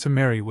they want to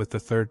marry with the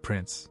third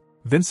prince.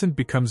 Vincent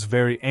becomes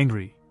very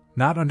angry,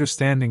 not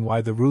understanding why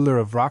the ruler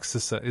of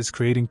Rakshasa is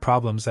creating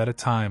problems at a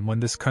time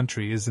when this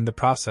country is in the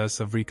process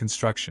of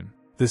reconstruction.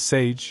 The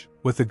sage,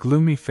 with a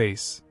gloomy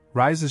face,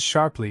 rises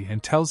sharply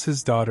and tells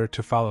his daughter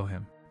to follow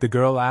him. The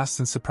girl asks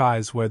in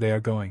surprise where they are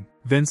going.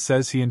 Vince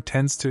says he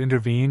intends to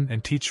intervene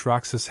and teach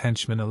Roxas'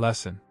 henchmen a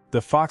lesson. The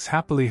fox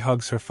happily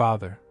hugs her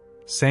father,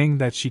 saying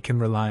that she can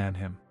rely on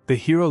him. The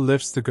hero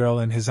lifts the girl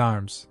in his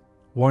arms,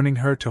 warning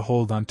her to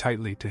hold on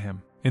tightly to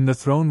him. In the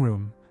throne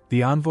room,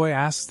 the envoy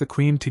asks the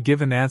queen to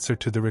give an answer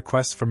to the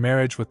request for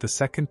marriage with the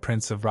second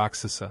prince of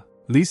Rakshasa.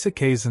 Lisa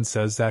Kazan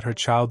says that her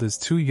child is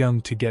too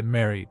young to get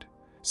married,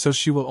 so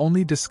she will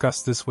only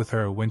discuss this with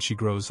her when she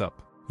grows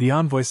up. The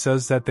envoy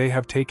says that they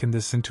have taken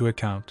this into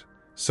account,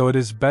 so it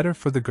is better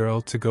for the girl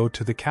to go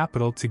to the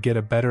capital to get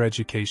a better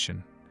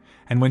education,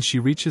 and when she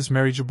reaches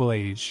marriageable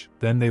age,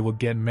 then they will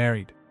get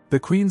married. The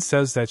queen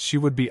says that she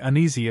would be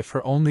uneasy if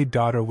her only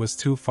daughter was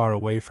too far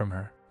away from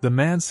her. The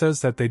man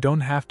says that they don't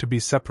have to be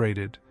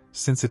separated,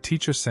 since a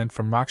teacher sent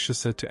from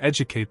Rakshasa to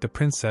educate the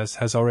princess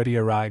has already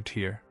arrived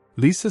here.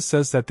 Lisa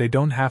says that they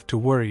don't have to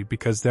worry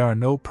because there are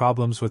no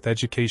problems with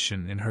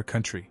education in her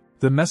country.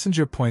 The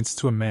messenger points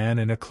to a man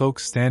in a cloak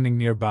standing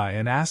nearby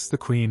and asks the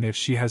queen if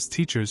she has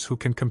teachers who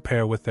can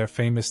compare with their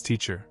famous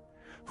teacher,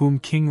 whom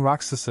King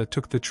Rakshasa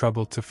took the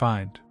trouble to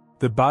find.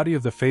 The body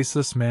of the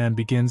faceless man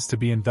begins to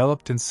be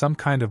enveloped in some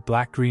kind of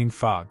black-green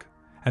fog,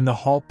 and the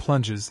hall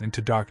plunges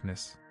into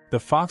darkness. The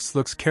fox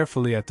looks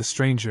carefully at the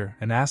stranger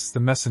and asks the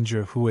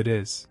messenger who it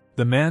is.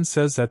 The man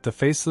says that the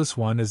faceless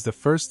one is the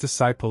first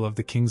disciple of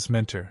the king's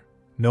mentor,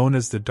 known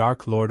as the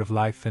Dark Lord of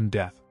Life and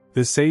Death.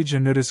 The sage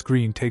Anutis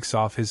Green takes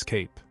off his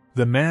cape.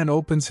 The man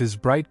opens his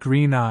bright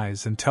green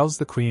eyes and tells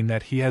the queen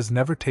that he has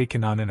never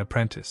taken on an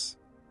apprentice,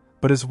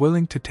 but is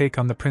willing to take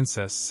on the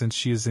princess since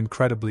she is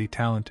incredibly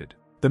talented.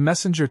 The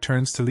messenger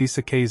turns to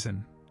Lisa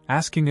Kazan,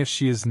 asking if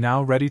she is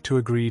now ready to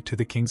agree to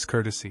the king's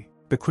courtesy.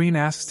 The queen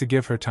asks to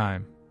give her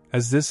time,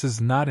 as this is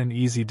not an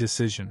easy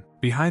decision.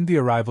 Behind the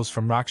arrivals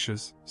from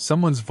Rakshas,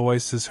 someone's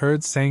voice is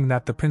heard saying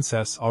that the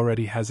princess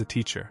already has a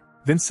teacher.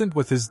 Vincent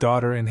with his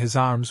daughter in his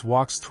arms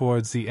walks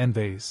towards the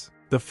envase.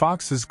 The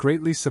fox is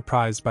greatly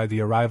surprised by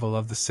the arrival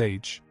of the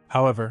sage.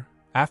 However,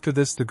 after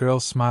this the girl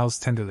smiles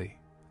tenderly,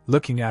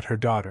 looking at her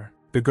daughter.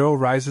 The girl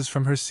rises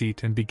from her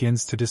seat and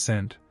begins to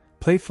descend,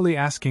 playfully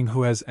asking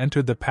who has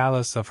entered the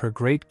palace of her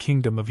great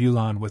kingdom of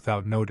Yulan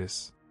without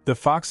notice. The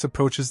fox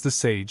approaches the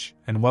sage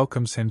and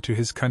welcomes him to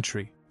his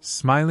country.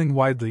 Smiling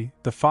widely,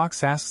 the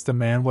fox asks the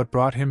man what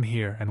brought him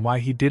here and why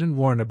he didn't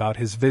warn about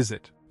his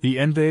visit. The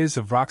envoys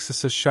of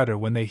Rakshasa shudder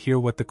when they hear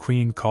what the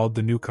queen called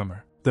the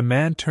newcomer. The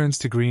man turns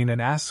to Green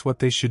and asks what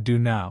they should do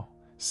now,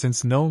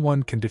 since no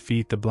one can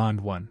defeat the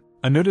blonde one.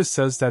 Anutis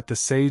says that the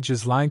sage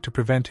is lying to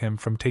prevent him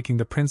from taking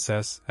the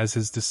princess as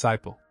his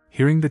disciple.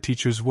 Hearing the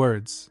teacher's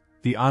words,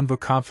 the envoy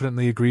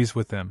confidently agrees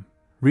with them,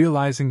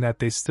 realizing that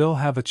they still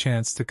have a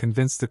chance to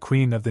convince the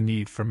queen of the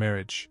need for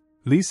marriage.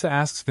 Lisa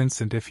asks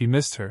Vincent if he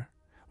missed her,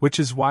 which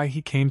is why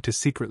he came to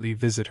secretly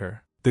visit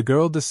her. The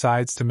girl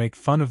decides to make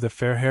fun of the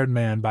fair-haired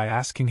man by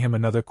asking him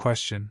another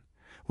question,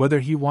 whether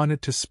he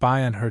wanted to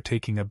spy on her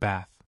taking a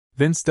bath.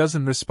 Vince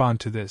doesn't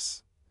respond to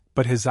this,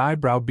 but his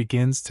eyebrow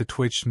begins to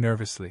twitch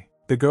nervously.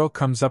 The girl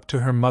comes up to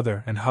her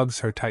mother and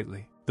hugs her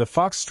tightly. The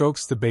fox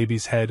strokes the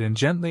baby's head and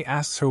gently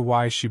asks her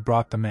why she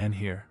brought the man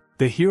here.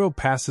 The hero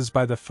passes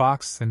by the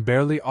fox and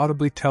barely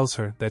audibly tells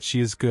her that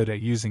she is good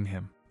at using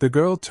him. The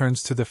girl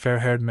turns to the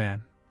fair-haired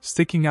man,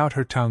 sticking out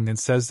her tongue, and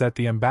says that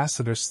the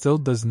ambassador still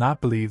does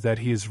not believe that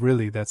he is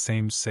really that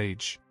same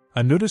sage.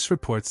 Anutis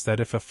reports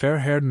that if a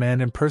fair-haired man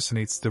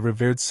impersonates the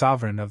revered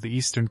sovereign of the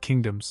Eastern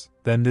Kingdoms,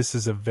 then this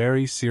is a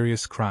very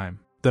serious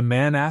crime. The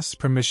man asks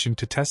permission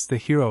to test the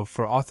hero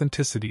for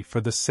authenticity for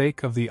the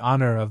sake of the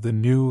honor of the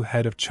new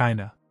head of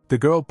China. The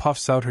girl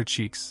puffs out her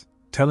cheeks,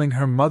 telling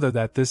her mother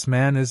that this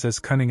man is as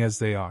cunning as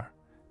they are,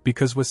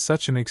 because with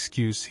such an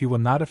excuse he will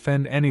not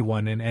offend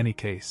anyone in any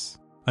case.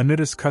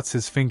 Anutis cuts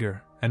his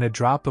finger, and a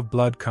drop of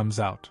blood comes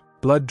out.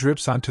 Blood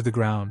drips onto the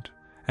ground,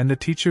 and the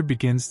teacher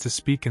begins to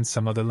speak in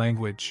some other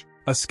language.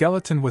 A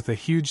skeleton with a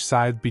huge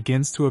scythe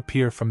begins to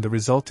appear from the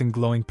resulting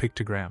glowing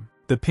pictogram.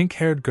 The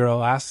pink-haired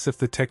girl asks if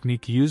the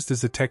technique used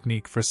is a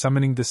technique for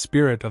summoning the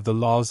spirit of the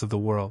laws of the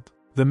world.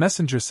 The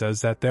messenger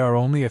says that there are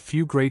only a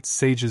few great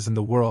sages in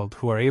the world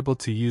who are able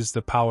to use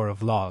the power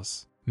of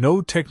laws.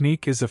 No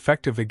technique is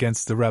effective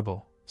against the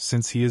rebel,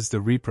 since he is the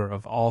reaper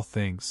of all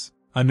things.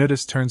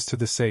 Anutis turns to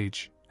the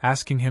sage,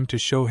 asking him to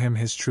show him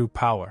his true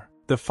power.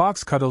 The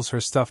fox cuddles her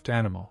stuffed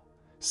animal,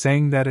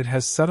 saying that it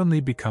has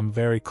suddenly become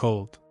very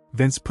cold.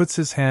 Vince puts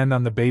his hand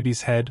on the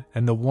baby's head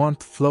and the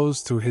warmth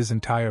flows through his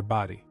entire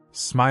body.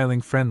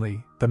 Smiling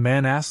friendly, the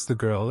man asks the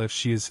girl if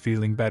she is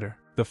feeling better.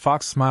 The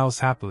fox smiles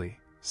happily,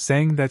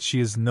 saying that she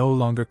is no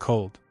longer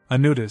cold.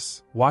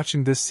 Anutis,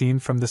 watching this scene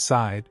from the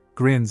side,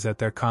 grins at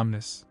their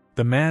calmness.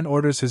 The man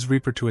orders his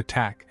reaper to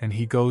attack and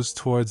he goes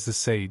towards the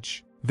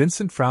sage.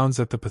 Vincent frowns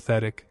at the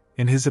pathetic,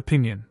 in his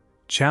opinion,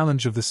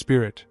 challenge of the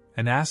spirit,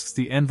 and asks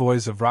the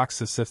envoys of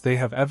Roxas if they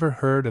have ever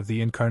heard of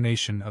the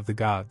incarnation of the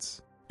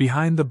gods.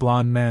 Behind the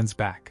blond man's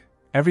back,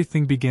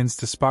 everything begins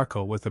to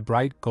sparkle with a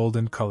bright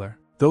golden color.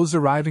 Those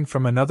arriving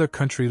from another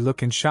country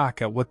look in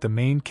shock at what the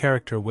main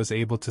character was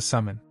able to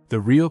summon. The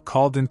real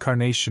called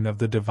incarnation of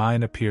the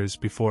divine appears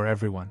before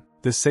everyone.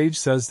 The sage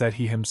says that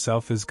he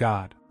himself is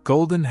God.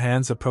 Golden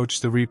hands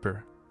approach the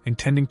reaper,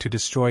 intending to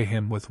destroy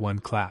him with one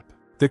clap.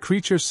 The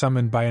creature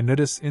summoned by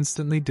Anutis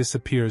instantly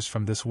disappears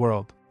from this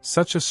world.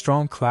 Such a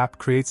strong clap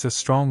creates a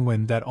strong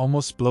wind that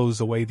almost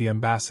blows away the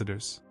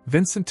ambassadors.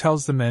 Vincent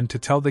tells the men to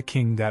tell the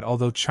king that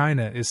although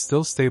China is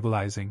still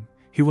stabilizing,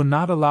 he will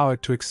not allow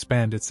it to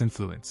expand its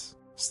influence.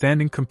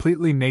 Standing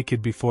completely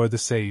naked before the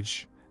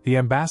sage, the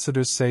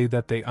ambassadors say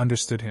that they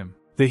understood him.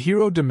 The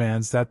hero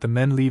demands that the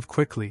men leave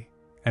quickly,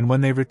 and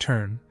when they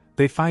return,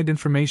 they find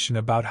information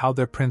about how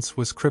their prince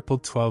was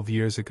crippled 12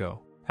 years ago.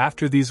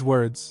 After these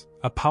words,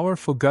 a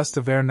powerful gust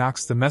of air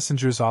knocks the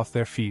messengers off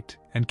their feet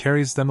and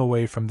carries them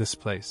away from this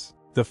place.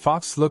 The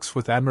fox looks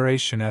with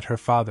admiration at her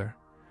father,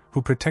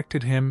 who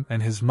protected him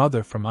and his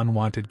mother from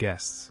unwanted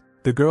guests.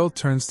 The girl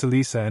turns to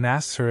Lisa and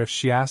asks her if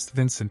she asked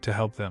Vincent to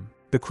help them.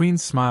 The queen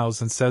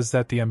smiles and says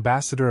that the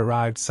ambassador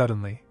arrived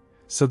suddenly,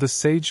 so the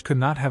sage could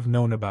not have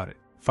known about it.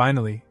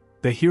 Finally,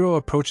 the hero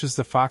approaches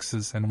the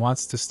foxes and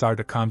wants to start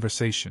a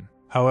conversation.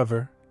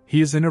 However, he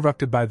is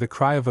interrupted by the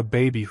cry of a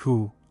baby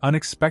who,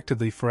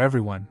 unexpectedly for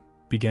everyone,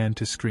 began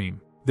to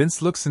scream.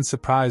 Vince looks in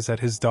surprise at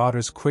his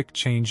daughter's quick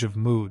change of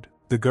mood.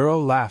 The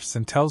girl laughs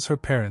and tells her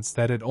parents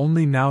that it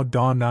only now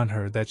dawned on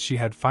her that she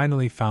had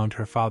finally found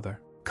her father.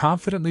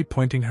 Confidently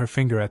pointing her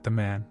finger at the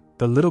man,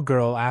 the little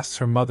girl asks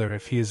her mother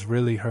if he is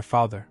really her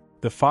father.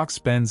 The fox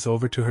bends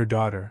over to her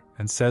daughter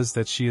and says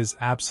that she is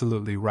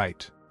absolutely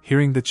right.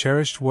 Hearing the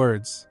cherished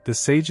words, the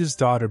sage's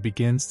daughter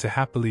begins to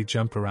happily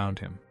jump around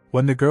him.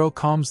 When the girl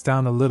calms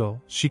down a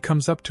little, she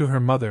comes up to her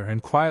mother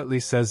and quietly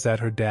says that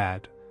her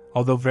dad,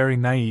 although very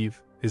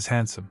naive, is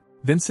handsome.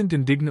 Vincent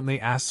indignantly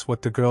asks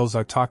what the girls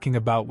are talking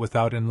about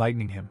without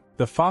enlightening him.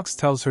 The fox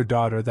tells her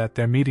daughter that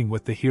their meeting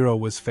with the hero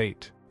was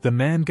fate. The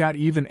man got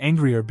even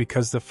angrier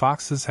because the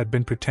foxes had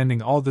been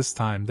pretending all this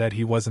time that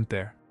he wasn't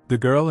there. The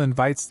girl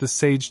invites the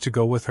sage to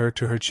go with her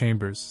to her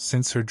chambers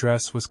since her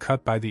dress was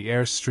cut by the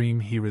air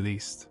stream he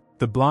released.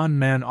 The blonde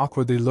man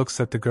awkwardly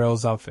looks at the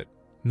girl's outfit,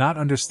 not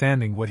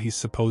understanding what he's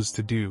supposed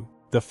to do.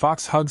 The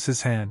fox hugs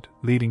his hand,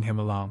 leading him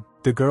along.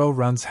 The girl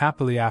runs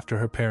happily after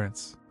her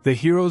parents. The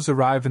heroes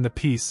arrive in the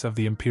peace of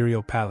the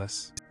imperial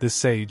palace. The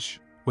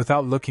sage,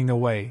 without looking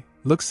away,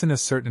 looks in a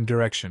certain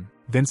direction.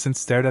 Vincent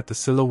stared at the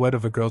silhouette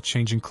of a girl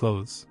changing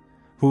clothes,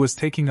 who was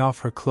taking off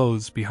her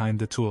clothes behind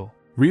the tool.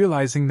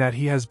 Realizing that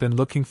he has been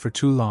looking for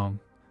too long,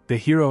 the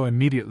hero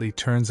immediately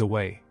turns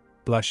away,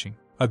 blushing.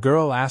 A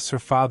girl asks her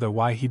father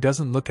why he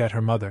doesn't look at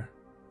her mother,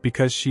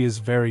 because she is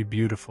very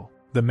beautiful.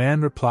 The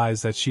man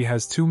replies that she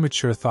has too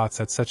mature thoughts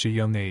at such a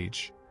young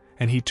age,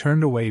 and he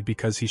turned away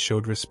because he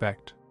showed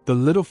respect. The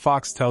little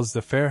fox tells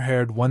the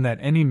fair-haired one that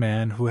any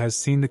man who has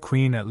seen the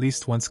queen at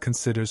least once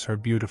considers her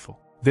beautiful.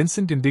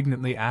 Vincent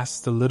indignantly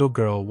asks the little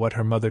girl what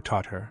her mother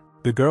taught her.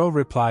 The girl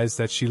replies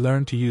that she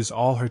learned to use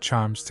all her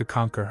charms to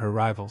conquer her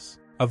rivals.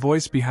 A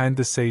voice behind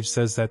the sage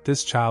says that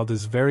this child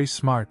is very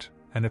smart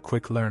and a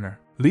quick learner.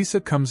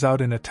 Lisa comes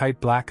out in a tight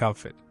black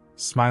outfit,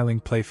 smiling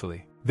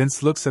playfully.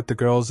 Vince looks at the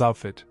girl's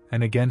outfit,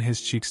 and again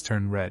his cheeks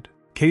turn red.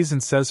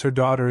 Kazan says her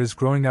daughter is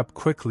growing up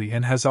quickly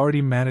and has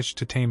already managed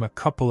to tame a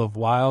couple of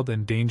wild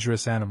and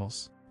dangerous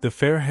animals. The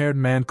fair-haired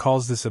man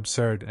calls this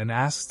absurd and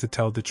asks to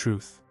tell the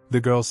truth.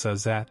 The girl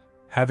says that,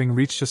 having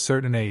reached a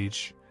certain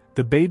age,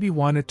 the baby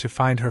wanted to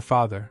find her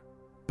father,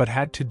 but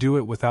had to do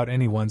it without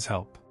anyone's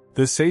help.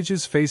 The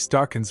sage's face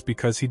darkens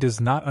because he does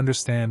not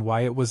understand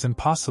why it was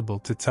impossible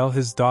to tell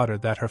his daughter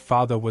that her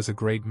father was a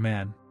great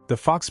man. The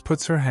fox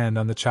puts her hand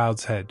on the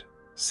child's head,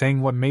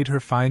 saying what made her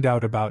find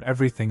out about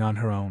everything on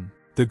her own.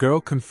 The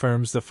girl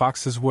confirms the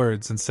fox's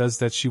words and says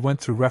that she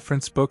went through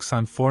reference books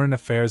on foreign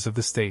affairs of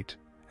the state,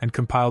 and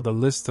compiled a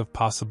list of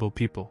possible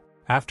people.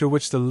 After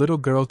which the little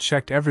girl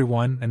checked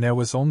everyone and there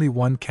was only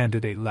one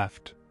candidate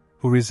left,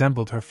 who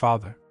resembled her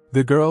father.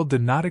 The girl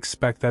did not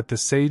expect that the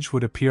sage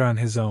would appear on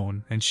his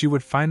own and she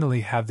would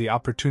finally have the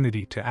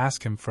opportunity to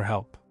ask him for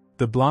help.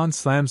 The blonde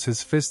slams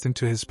his fist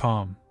into his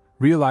palm,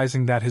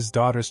 realizing that his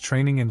daughter's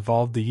training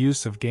involved the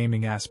use of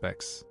gaming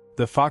aspects.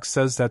 The fox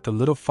says that the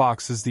little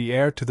fox is the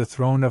heir to the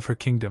throne of her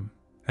kingdom,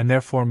 and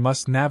therefore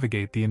must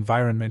navigate the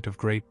environment of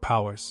great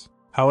powers.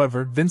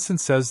 However, Vincent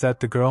says that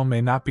the girl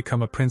may not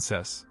become a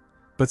princess,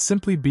 but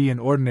simply be an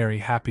ordinary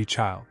happy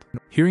child.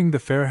 Hearing the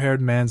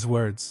fair-haired man's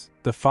words,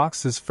 the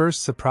fox is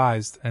first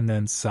surprised and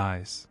then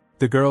sighs.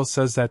 The girl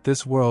says that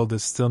this world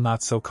is still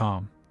not so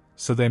calm,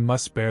 so they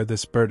must bear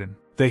this burden.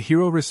 The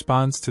hero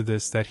responds to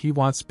this that he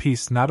wants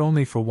peace not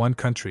only for one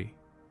country,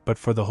 but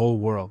for the whole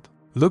world.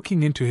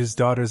 Looking into his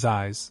daughter's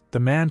eyes, the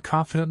man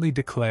confidently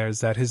declares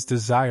that his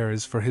desire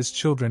is for his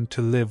children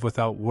to live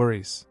without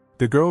worries.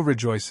 The girl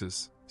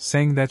rejoices,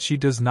 saying that she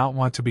does not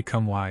want to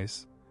become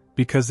wise,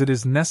 because it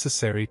is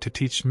necessary to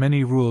teach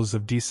many rules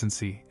of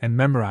decency and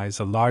memorize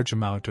a large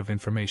amount of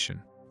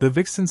information. The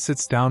vixen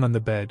sits down on the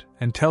bed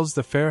and tells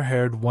the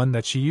fair-haired one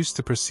that she used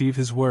to perceive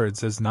his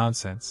words as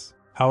nonsense.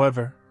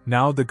 However,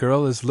 now the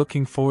girl is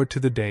looking forward to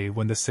the day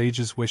when the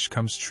sage's wish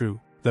comes true.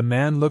 The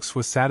man looks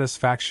with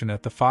satisfaction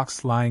at the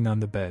fox lying on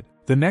the bed.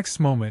 The next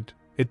moment,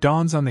 it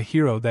dawns on the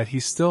hero that he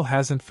still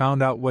hasn't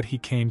found out what he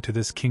came to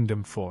this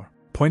kingdom for.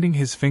 Pointing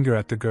his finger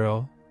at the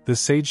girl, the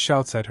sage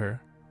shouts at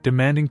her,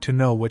 demanding to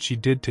know what she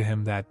did to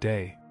him that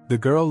day. The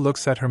girl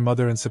looks at her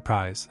mother in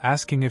surprise,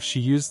 asking if she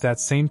used that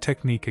same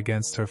technique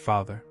against her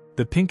father.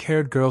 The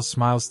pink-haired girl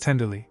smiles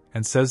tenderly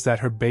and says that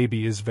her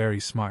baby is very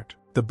smart.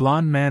 The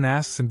blonde man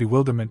asks in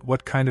bewilderment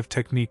what kind of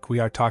technique we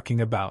are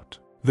talking about.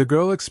 The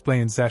girl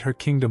explains that her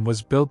kingdom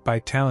was built by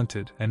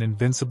talented and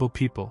invincible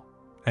people,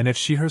 and if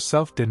she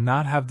herself did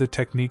not have the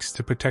techniques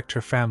to protect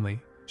her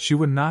family, she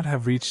would not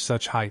have reached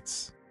such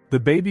heights. The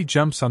baby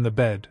jumps on the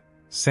bed,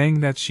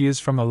 saying that she is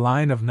from a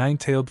line of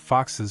nine-tailed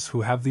foxes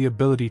who have the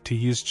ability to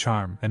use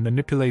charm and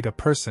manipulate a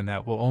person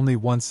at will only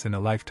once in a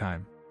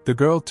lifetime. The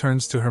girl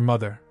turns to her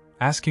mother,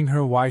 asking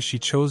her why she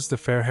chose the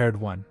fair-haired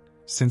one,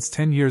 since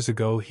 10 years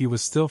ago he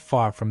was still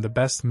far from the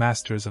best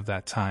masters of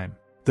that time.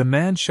 The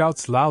man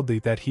shouts loudly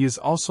that he is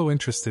also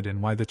interested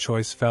in why the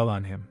choice fell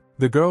on him.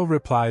 The girl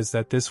replies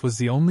that this was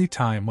the only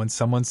time when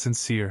someone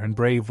sincere and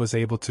brave was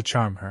able to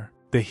charm her.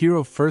 The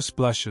hero first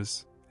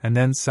blushes, and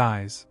then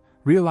sighs,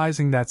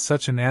 realizing that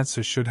such an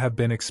answer should have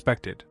been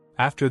expected.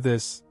 After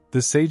this,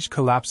 the sage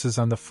collapses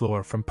on the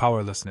floor from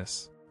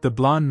powerlessness. The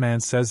blonde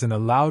man says in a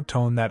loud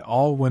tone that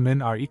all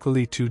women are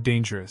equally too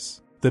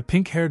dangerous. The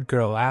pink-haired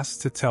girl asks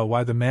to tell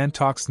why the man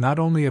talks not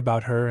only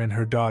about her and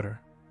her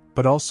daughter,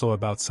 but also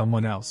about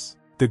someone else.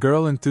 The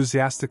girl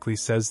enthusiastically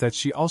says that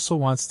she also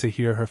wants to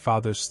hear her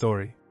father's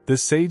story. The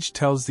sage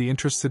tells the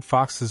interested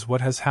foxes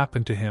what has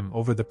happened to him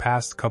over the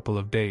past couple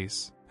of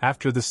days.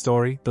 After the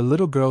story, the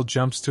little girl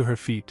jumps to her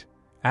feet,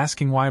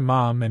 asking why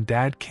mom and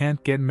dad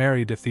can't get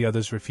married if the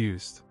others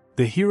refused.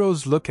 The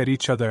heroes look at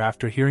each other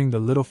after hearing the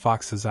little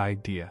fox's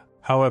idea.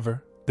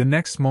 However, the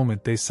next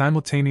moment they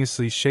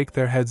simultaneously shake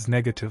their heads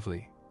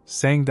negatively,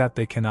 saying that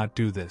they cannot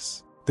do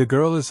this. The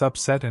girl is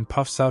upset and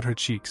puffs out her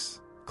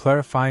cheeks,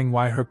 clarifying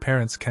why her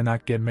parents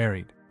cannot get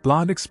married.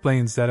 Blonde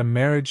explains that a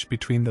marriage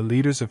between the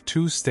leaders of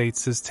two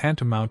states is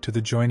tantamount to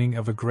the joining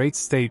of a great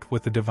state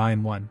with the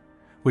divine one,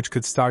 which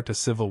could start a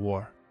civil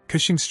war.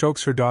 Cushing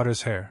strokes her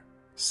daughter's hair,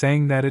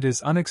 saying that it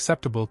is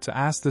unacceptable to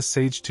ask the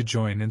sage to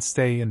join and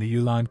stay in the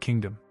Yulan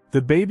kingdom.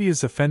 The baby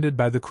is offended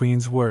by the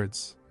queen's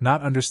words,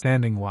 not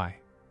understanding why.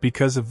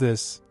 Because of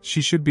this,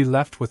 she should be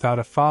left without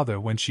a father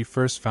when she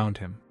first found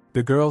him.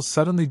 The girl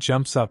suddenly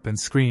jumps up and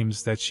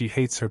screams that she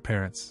hates her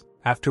parents,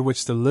 after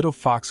which the little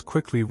fox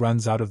quickly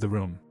runs out of the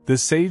room. The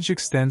sage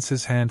extends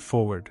his hand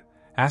forward,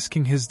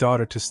 asking his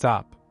daughter to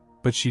stop,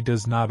 but she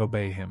does not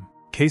obey him.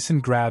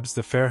 Kason grabs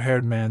the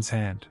fair-haired man's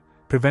hand,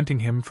 preventing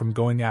him from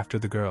going after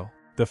the girl.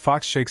 The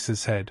fox shakes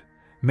his head,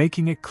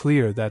 making it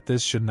clear that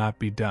this should not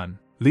be done.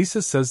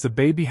 Lisa says the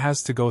baby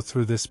has to go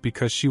through this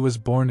because she was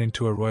born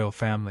into a royal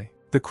family.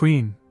 The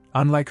queen,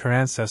 unlike her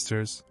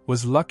ancestors,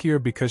 was luckier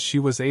because she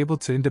was able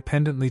to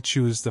independently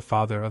choose the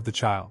father of the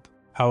child.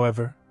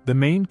 However, the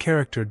main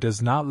character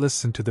does not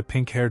listen to the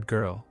pink-haired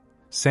girl,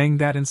 saying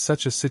that in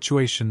such a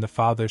situation the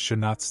father should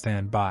not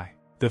stand by.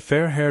 The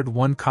fair-haired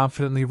one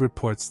confidently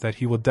reports that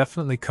he will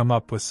definitely come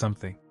up with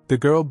something. The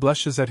girl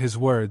blushes at his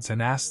words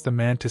and asks the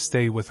man to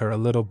stay with her a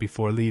little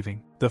before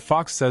leaving. The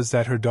fox says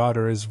that her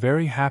daughter is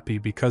very happy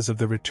because of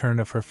the return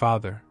of her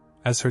father,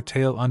 as her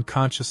tail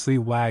unconsciously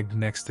wagged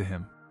next to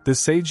him. The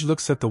sage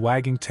looks at the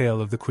wagging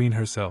tail of the queen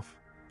herself.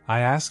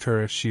 I asked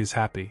her if she is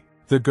happy.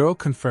 The girl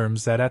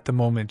confirms that at the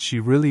moment she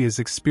really is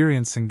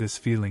experiencing this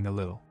feeling a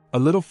little. A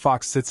little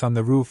fox sits on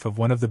the roof of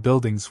one of the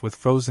buildings with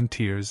frozen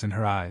tears in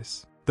her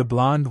eyes. The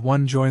blonde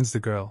one joins the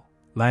girl,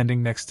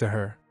 landing next to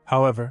her.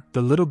 However,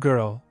 the little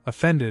girl,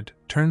 offended,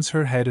 turns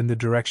her head in the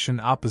direction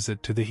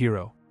opposite to the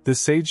hero. The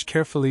sage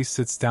carefully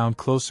sits down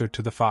closer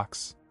to the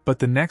fox, but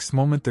the next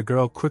moment the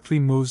girl quickly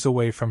moves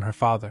away from her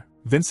father.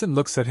 Vincent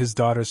looks at his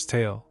daughter's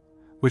tail,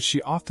 which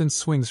she often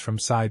swings from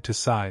side to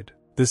side.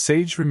 The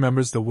sage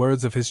remembers the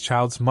words of his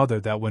child's mother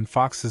that when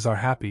foxes are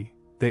happy,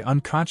 they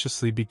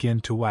unconsciously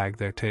begin to wag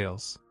their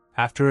tails.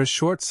 After a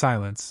short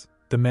silence,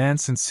 the man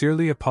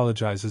sincerely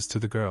apologizes to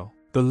the girl.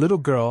 The little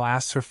girl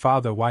asks her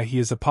father why he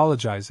is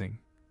apologizing,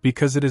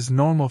 because it is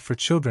normal for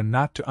children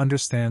not to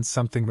understand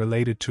something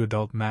related to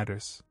adult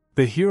matters.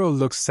 The hero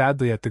looks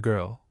sadly at the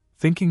girl,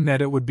 thinking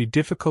that it would be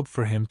difficult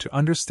for him to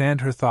understand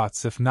her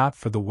thoughts if not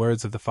for the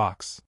words of the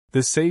fox.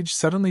 The sage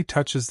suddenly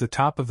touches the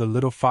top of the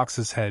little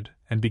fox's head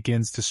and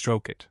begins to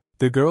stroke it.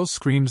 The girl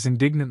screams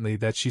indignantly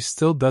that she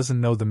still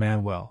doesn't know the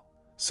man well,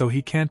 so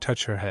he can't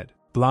touch her head.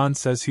 Blonde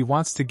says he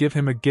wants to give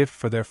him a gift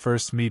for their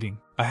first meeting.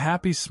 A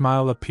happy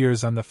smile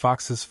appears on the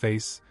fox's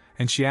face,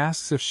 and she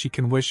asks if she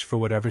can wish for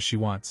whatever she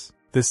wants.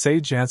 The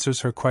sage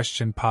answers her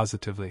question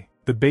positively.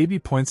 The baby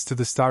points to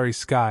the starry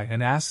sky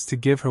and asks to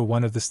give her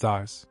one of the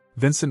stars.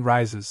 Vincent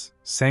rises,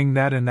 saying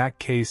that in that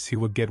case he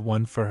would get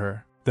one for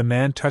her. The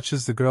man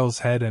touches the girl's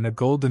head and a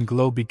golden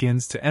glow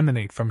begins to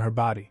emanate from her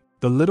body.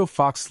 The little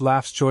fox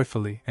laughs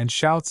joyfully and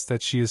shouts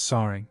that she is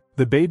soaring.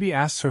 The baby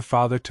asks her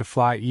father to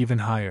fly even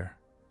higher,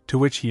 to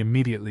which he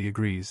immediately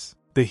agrees.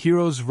 The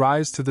heroes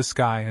rise to the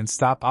sky and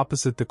stop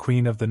opposite the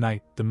queen of the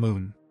night, the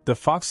moon. The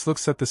fox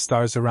looks at the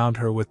stars around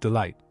her with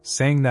delight,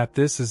 saying that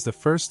this is the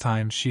first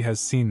time she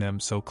has seen them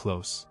so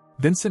close.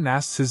 Vincent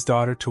asks his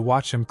daughter to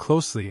watch him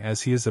closely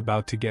as he is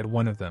about to get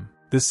one of them.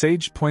 The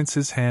sage points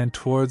his hand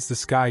towards the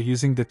sky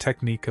using the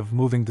technique of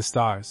moving the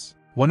stars.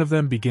 One of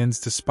them begins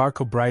to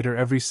sparkle brighter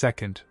every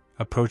second,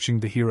 approaching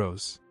the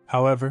heroes.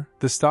 However,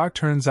 the star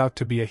turns out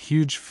to be a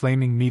huge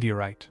flaming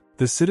meteorite.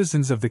 The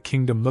citizens of the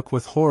kingdom look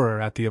with horror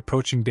at the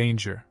approaching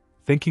danger,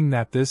 thinking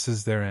that this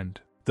is their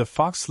end. The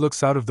fox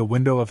looks out of the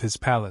window of his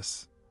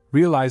palace,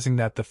 realizing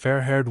that the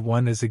fair-haired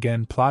one is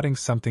again plotting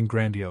something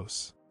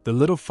grandiose. The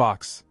little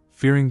fox,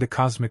 fearing the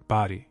cosmic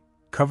body,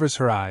 covers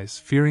her eyes,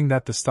 fearing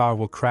that the star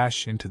will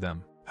crash into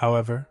them.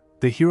 However,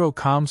 the hero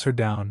calms her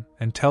down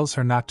and tells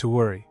her not to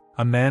worry.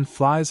 A man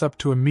flies up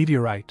to a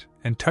meteorite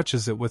and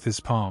touches it with his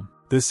palm.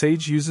 The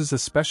sage uses a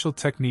special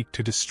technique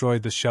to destroy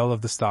the shell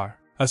of the star.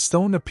 A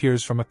stone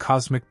appears from a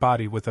cosmic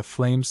body with a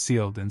flame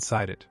sealed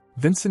inside it.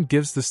 Vincent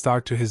gives the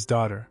star to his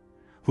daughter,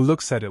 who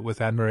looks at it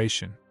with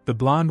admiration. The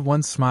blonde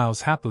one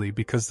smiles happily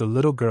because the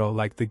little girl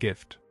liked the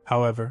gift.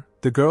 However,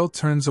 the girl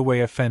turns away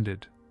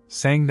offended,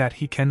 saying that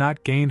he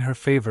cannot gain her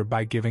favor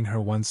by giving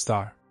her one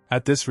star.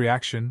 At this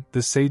reaction,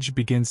 the sage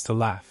begins to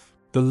laugh.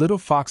 The little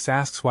fox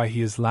asks why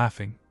he is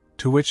laughing,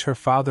 to which her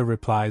father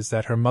replies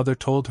that her mother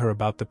told her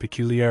about the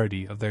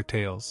peculiarity of their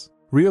tails.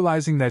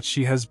 Realizing that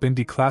she has been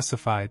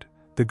declassified,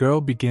 the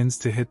girl begins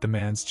to hit the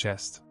man's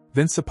chest.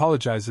 Vince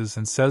apologizes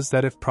and says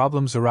that if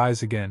problems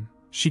arise again,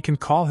 she can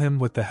call him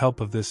with the help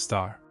of this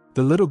star.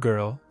 The little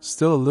girl,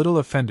 still a little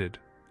offended,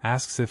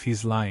 asks if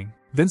he's lying.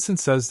 Vincent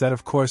says that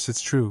of course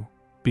it's true,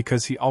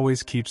 because he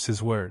always keeps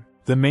his word.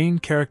 The main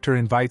character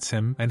invites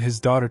him and his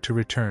daughter to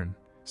return,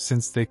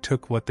 since they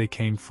took what they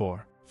came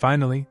for.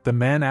 Finally, the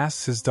man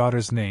asks his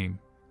daughter's name,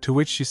 to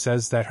which she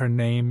says that her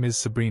name is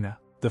Sabrina.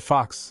 The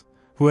fox,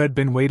 who had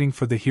been waiting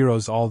for the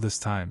heroes all this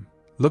time,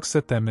 looks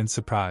at them in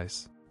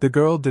surprise. The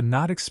girl did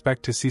not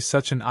expect to see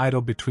such an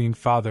idol between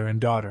father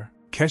and daughter.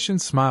 Keshin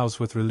smiles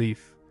with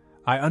relief.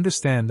 I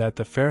understand that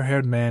the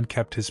fair-haired man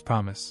kept his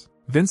promise.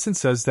 Vincent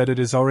says that it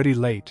is already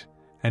late,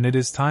 and it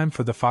is time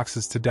for the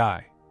foxes to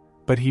die.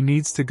 But he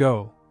needs to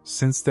go,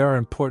 since there are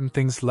important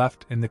things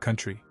left in the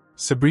country.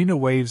 Sabrina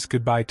waves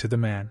goodbye to the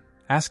man,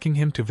 asking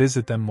him to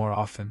visit them more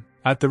often.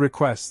 At the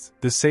request,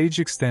 the sage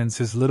extends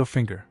his little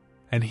finger,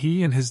 and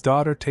he and his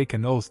daughter take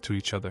an oath to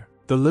each other.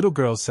 The little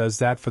girl says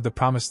that for the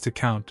promise to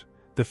count,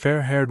 the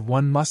fair-haired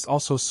one must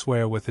also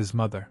swear with his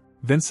mother.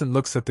 Vincent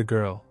looks at the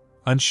girl,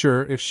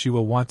 unsure if she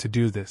will want to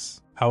do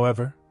this.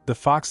 However, the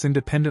fox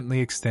independently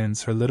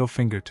extends her little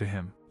finger to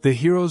him. The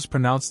heroes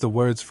pronounce the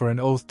words for an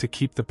oath to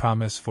keep the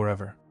promise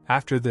forever.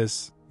 After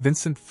this,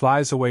 Vincent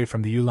flies away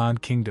from the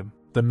Yulan kingdom.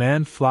 The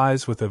man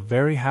flies with a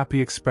very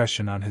happy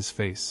expression on his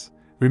face,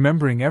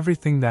 remembering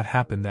everything that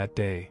happened that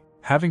day.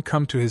 Having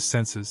come to his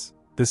senses,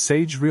 the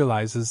sage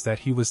realizes that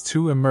he was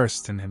too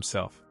immersed in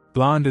himself.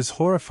 Blonde is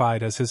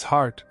horrified as his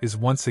heart is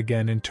once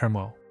again in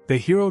turmoil. The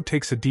hero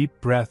takes a deep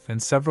breath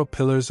and several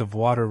pillars of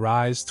water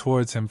rise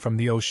towards him from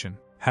the ocean.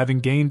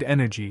 Having gained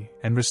energy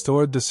and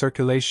restored the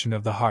circulation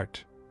of the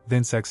heart,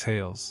 Vince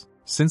exhales.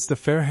 Since the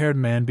fair-haired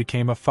man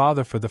became a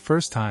father for the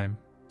first time,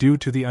 due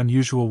to the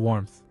unusual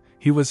warmth,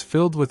 he was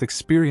filled with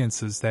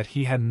experiences that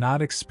he had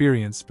not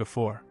experienced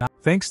before.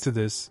 Thanks to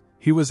this,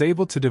 he was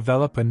able to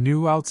develop a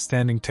new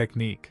outstanding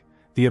technique,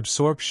 the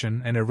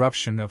absorption and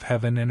eruption of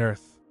heaven and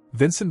earth.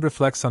 Vincent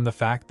reflects on the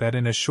fact that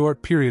in a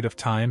short period of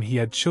time he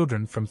had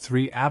children from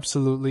 3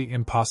 absolutely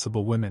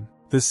impossible women.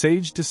 The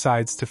sage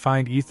decides to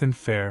find Ethan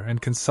fair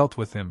and consult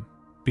with him,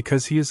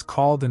 because he is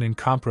called an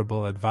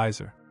incomparable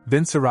advisor.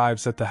 Vince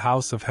arrives at the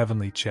House of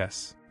Heavenly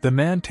Chess. The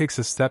man takes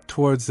a step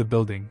towards the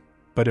building,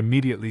 but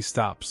immediately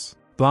stops.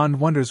 Blonde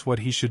wonders what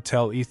he should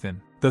tell Ethan.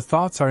 The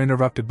thoughts are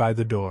interrupted by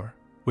the door,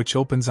 which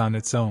opens on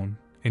its own,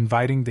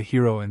 inviting the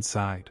hero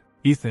inside.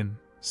 Ethan,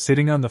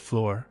 sitting on the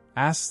floor,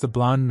 asks the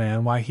blonde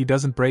man why he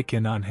doesn't break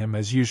in on him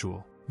as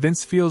usual.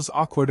 Vince feels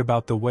awkward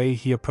about the way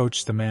he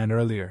approached the man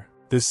earlier.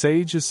 The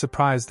sage is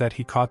surprised that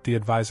he caught the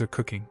advisor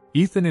cooking.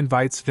 Ethan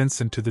invites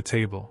Vincent to the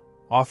table,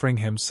 offering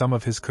him some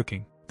of his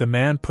cooking. The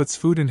man puts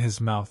food in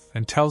his mouth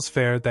and tells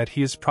Fair that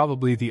he is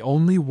probably the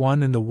only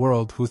one in the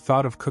world who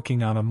thought of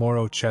cooking on a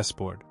Moro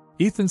chessboard.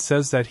 Ethan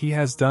says that he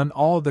has done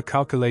all the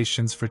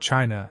calculations for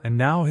China and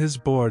now his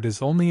board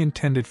is only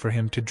intended for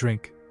him to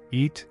drink,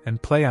 eat, and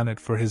play on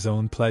it for his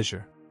own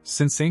pleasure.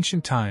 Since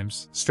ancient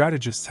times,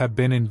 strategists have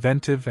been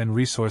inventive and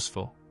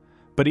resourceful.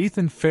 But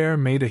Ethan Fair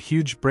made a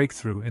huge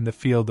breakthrough in the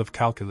field of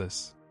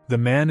calculus. The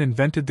man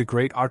invented the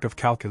great art of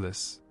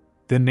calculus,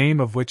 the name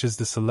of which is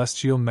the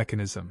celestial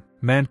mechanism.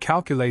 Man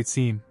calculates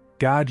yin,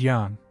 God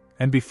yang,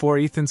 and before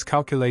Ethan's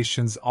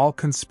calculations all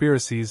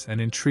conspiracies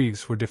and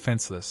intrigues were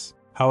defenseless.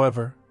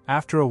 However,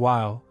 after a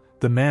while,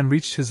 the man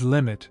reached his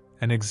limit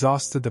and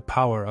exhausted the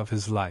power of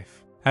his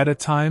life. At a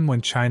time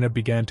when China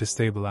began to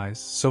stabilize,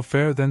 So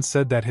Fair then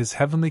said that his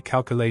heavenly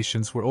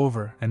calculations were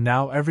over and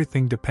now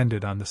everything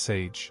depended on the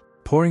sage.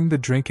 Pouring the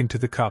drink into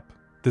the cup,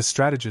 the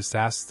strategist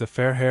asks the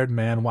fair-haired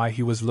man why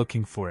he was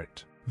looking for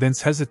it.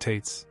 Vince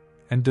hesitates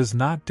and does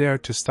not dare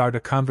to start a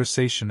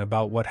conversation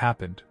about what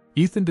happened.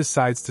 Ethan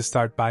decides to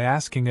start by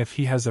asking if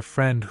he has a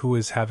friend who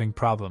is having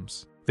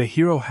problems. The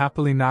hero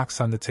happily knocks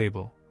on the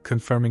table,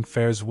 confirming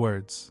Fair's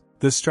words.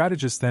 The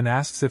strategist then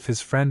asks if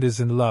his friend is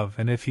in love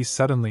and if he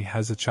suddenly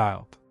has a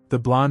child. The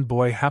blonde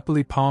boy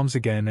happily palms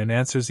again and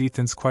answers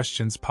Ethan's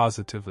questions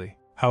positively.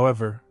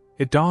 However,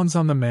 it dawns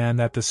on the man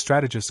that the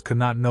strategist could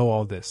not know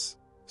all this,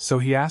 so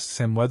he asks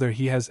him whether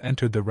he has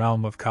entered the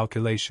realm of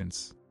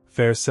calculations.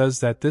 Fair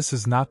says that this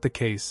is not the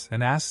case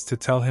and asks to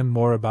tell him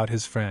more about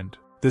his friend.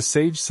 The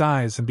sage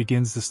sighs and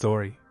begins the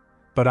story,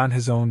 but on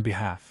his own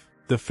behalf.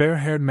 The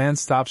fair-haired man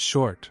stops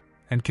short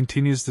and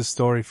continues the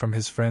story from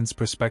his friend's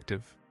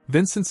perspective.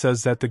 Vincent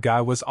says that the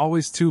guy was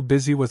always too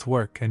busy with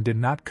work and did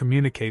not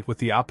communicate with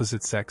the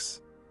opposite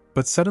sex,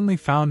 but suddenly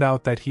found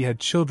out that he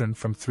had children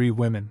from 3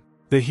 women.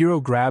 The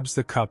hero grabs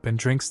the cup and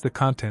drinks the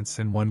contents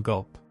in one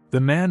gulp. The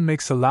man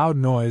makes a loud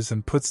noise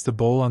and puts the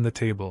bowl on the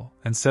table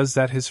and says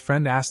that his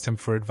friend asked him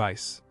for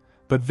advice.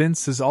 But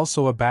Vince is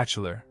also a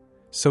bachelor,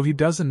 so he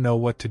doesn't know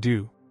what to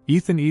do.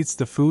 Ethan eats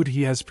the food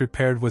he has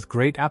prepared with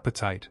great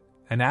appetite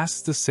and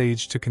asks the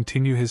sage to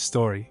continue his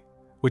story,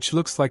 which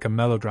looks like a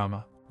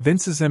melodrama.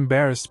 Vince is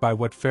embarrassed by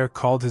what Fair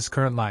called his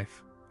current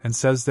life and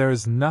says there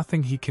is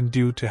nothing he can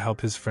do to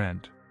help his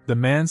friend. The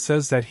man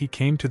says that he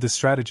came to the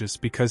strategist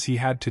because he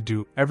had to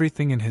do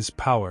everything in his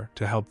power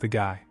to help the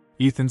guy.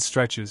 Ethan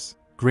stretches,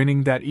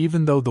 grinning that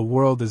even though the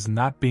world is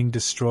not being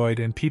destroyed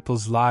and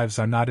people's lives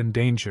are not in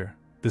danger,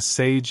 the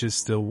sage is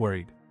still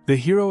worried. The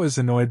hero is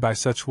annoyed by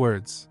such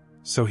words,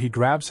 so he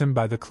grabs him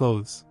by the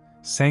clothes,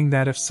 saying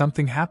that if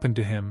something happened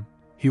to him,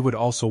 he would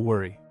also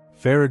worry.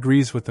 Fair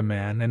agrees with the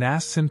man and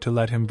asks him to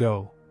let him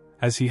go,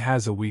 as he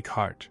has a weak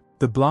heart.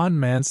 The blonde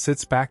man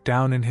sits back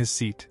down in his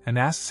seat and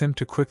asks him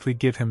to quickly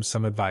give him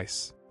some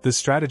advice. The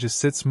strategist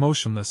sits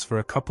motionless for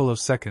a couple of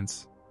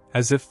seconds,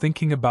 as if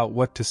thinking about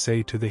what to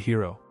say to the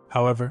hero.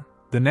 However,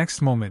 the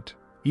next moment,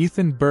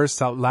 Ethan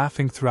bursts out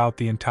laughing throughout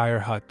the entire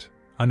hut,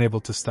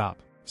 unable to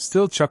stop.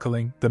 Still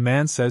chuckling, the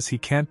man says he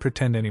can't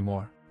pretend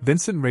anymore.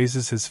 Vincent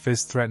raises his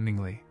fist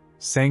threateningly,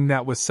 saying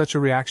that with such a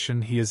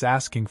reaction he is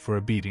asking for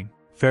a beating.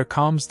 Fair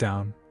calms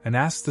down and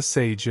asks the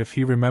sage if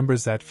he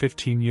remembers that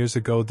 15 years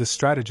ago the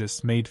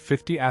strategist made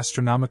 50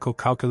 astronomical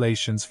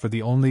calculations for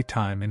the only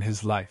time in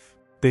his life.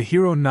 The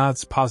hero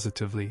nods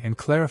positively and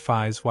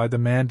clarifies why the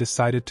man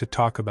decided to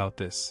talk about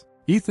this.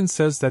 Ethan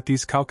says that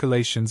these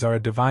calculations are a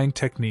divine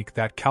technique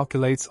that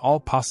calculates all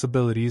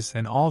possibilities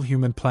and all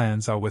human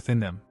plans are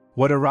within them.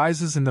 What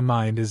arises in the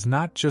mind is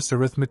not just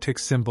arithmetic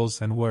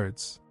symbols and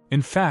words.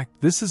 In fact,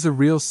 this is a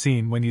real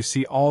scene when you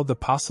see all the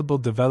possible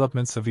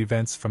developments of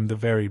events from the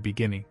very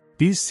beginning.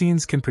 These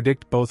scenes can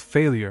predict both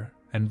failure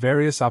and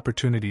various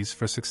opportunities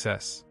for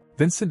success.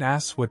 Vincent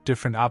asks what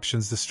different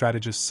options the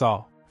strategist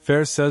saw.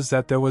 Fair says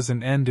that there was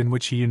an end in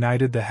which he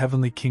united the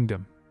heavenly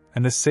kingdom,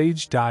 and the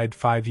sage died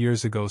 5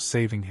 years ago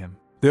saving him.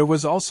 There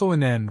was also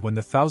an end when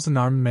the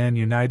 1,000-armed man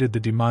united the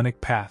demonic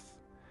path,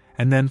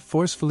 and then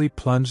forcefully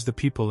plunged the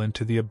people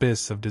into the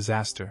abyss of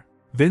disaster.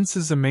 Vince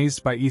is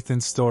amazed by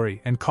Ethan's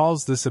story and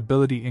calls this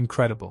ability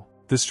incredible.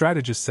 The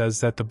strategist says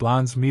that the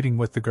blonde's meeting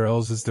with the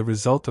girls is the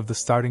result of the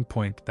starting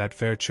point that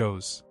Fair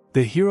chose.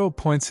 The hero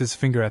points his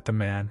finger at the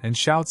man and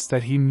shouts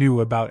that he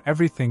knew about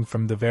everything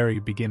from the very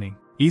beginning.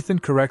 Ethan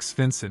corrects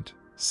Vincent,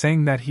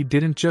 saying that he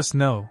didn't just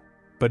know,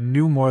 but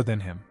knew more than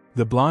him.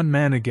 The blonde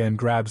man again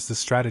grabs the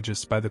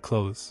strategist by the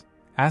clothes,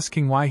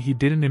 asking why he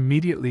didn't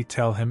immediately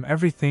tell him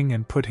everything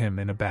and put him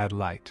in a bad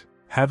light.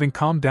 Having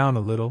calmed down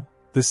a little,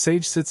 the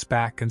sage sits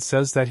back and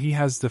says that he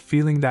has the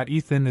feeling that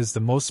Ethan is the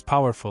most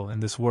powerful in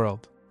this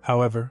world.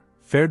 However,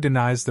 Fair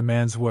denies the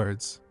man's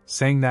words,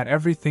 saying that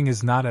everything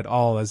is not at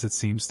all as it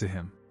seems to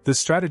him. The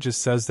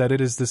strategist says that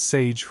it is the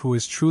sage who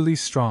is truly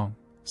strong,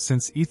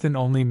 since Ethan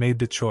only made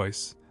the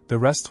choice, the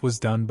rest was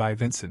done by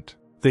Vincent.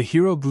 The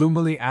hero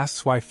gloomily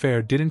asks why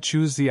Fair didn't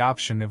choose the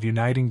option of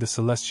uniting the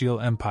Celestial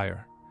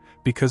Empire,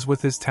 because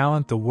with his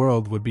talent the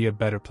world would be a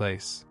better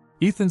place.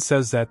 Ethan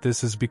says that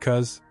this is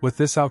because, with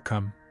this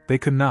outcome, they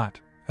could not,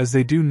 as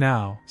they do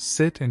now,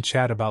 sit and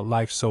chat about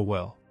life so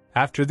well.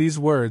 After these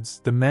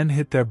words, the men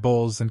hit their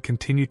bowls and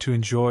continue to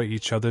enjoy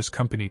each other's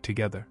company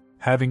together.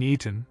 Having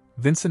eaten,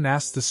 Vincent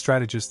asks the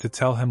strategist to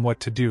tell him what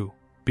to do,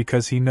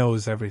 because he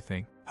knows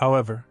everything.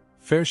 However,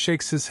 Fair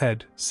shakes his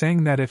head,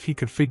 saying that if he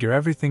could figure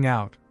everything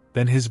out,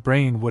 then his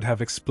brain would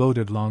have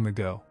exploded long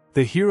ago.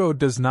 The hero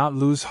does not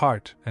lose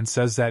heart and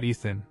says that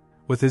Ethan,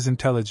 with his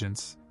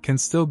intelligence, can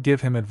still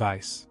give him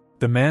advice.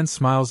 The man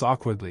smiles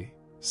awkwardly,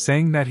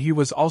 saying that he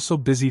was also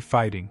busy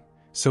fighting,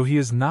 so he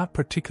is not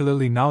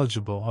particularly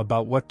knowledgeable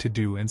about what to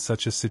do in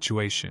such a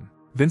situation.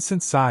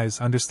 Vincent sighs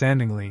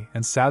understandingly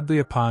and sadly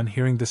upon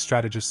hearing the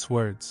strategist's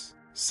words.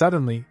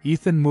 Suddenly,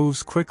 Ethan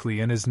moves quickly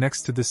and is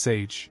next to the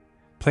sage,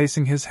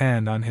 placing his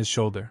hand on his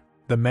shoulder.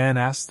 The man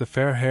asks the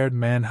fair-haired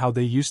man how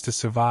they used to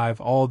survive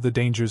all the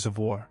dangers of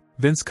war.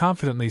 Vince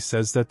confidently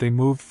says that they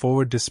moved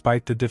forward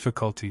despite the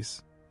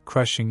difficulties,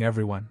 crushing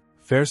everyone.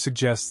 Fair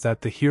suggests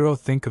that the hero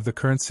think of the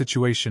current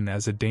situation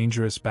as a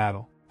dangerous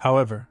battle.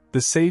 However,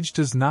 the sage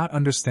does not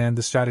understand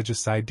the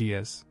strategist's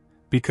ideas,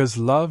 because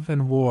love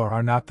and war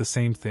are not the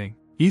same thing.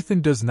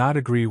 Ethan does not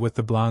agree with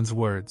the blonde's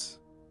words,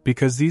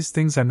 because these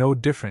things are no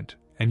different,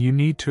 and you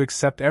need to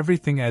accept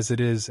everything as it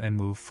is and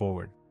move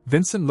forward.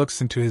 Vincent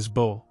looks into his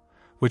bowl,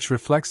 which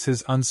reflects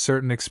his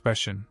uncertain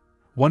expression,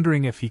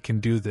 wondering if he can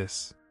do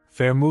this.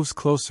 Fair moves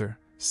closer,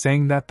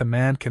 saying that the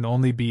man can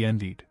only be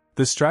envied.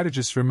 The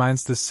strategist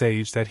reminds the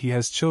sage that he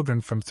has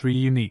children from 3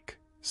 unique,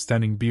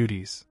 stunning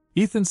beauties.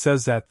 Ethan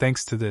says that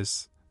thanks to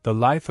this, the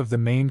life of the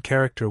main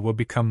character will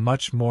become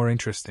much more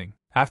interesting.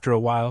 After a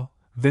while,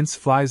 Vince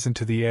flies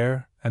into the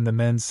air, and the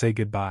men say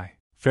goodbye.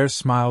 Fair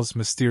smiles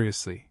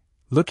mysteriously,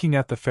 looking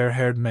at the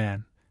fair-haired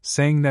man,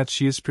 saying that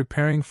she is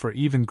preparing for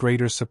even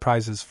greater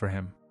surprises for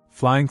him.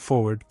 Flying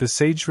forward, the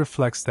sage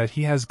reflects that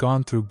he has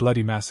gone through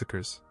bloody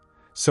massacres,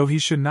 so he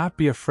should not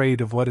be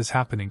afraid of what is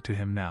happening to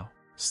him now.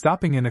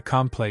 Stopping in a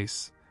calm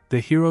place, the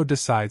hero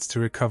decides to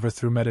recover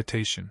through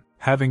meditation.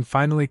 Having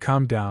finally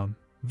calmed down,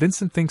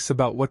 Vincent thinks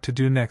about what to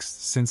do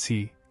next since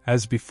he,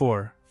 as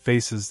before,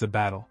 faces the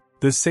battle.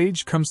 The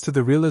sage comes to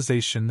the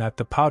realization that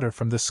the powder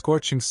from the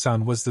scorching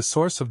sun was the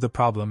source of the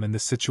problem in the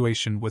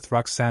situation with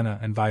Roxana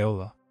and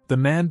Viola. The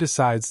man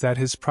decides that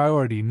his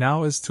priority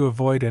now is to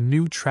avoid a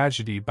new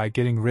tragedy by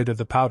getting rid of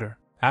the powder.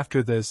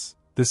 After this,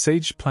 the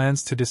sage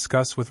plans to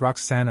discuss with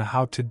Roxana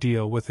how to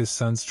deal with his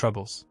son's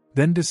troubles,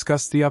 then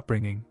discuss the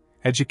upbringing,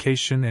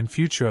 education and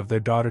future of their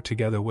daughter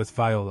together with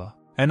Viola.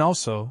 And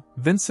also,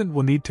 Vincent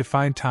will need to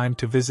find time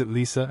to visit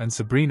Lisa and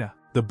Sabrina.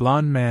 The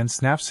blonde man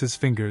snaps his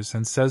fingers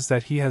and says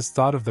that he has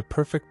thought of the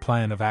perfect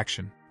plan of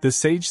action. The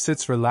sage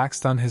sits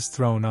relaxed on his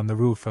throne on the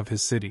roof of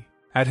his city.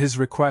 At his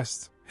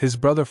request, his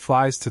brother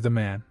flies to the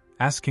man,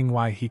 asking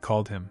why he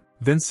called him.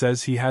 Vince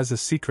says he has a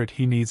secret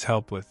he needs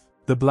help with.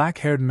 The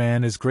black-haired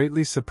man is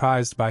greatly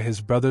surprised by his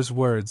brother's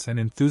words and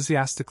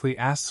enthusiastically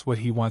asks what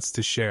he wants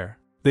to share.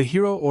 The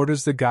hero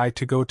orders the guy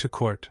to go to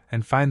court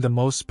and find the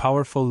most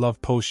powerful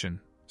love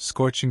potion,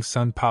 scorching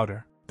sun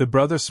powder. The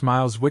brother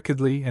smiles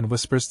wickedly and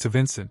whispers to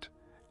Vincent,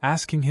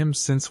 asking him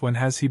since when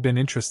has he been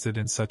interested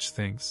in such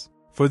things.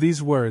 For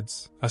these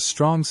words, a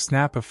strong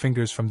snap of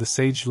fingers from the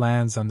sage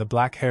lands on the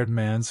black-haired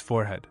man's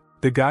forehead.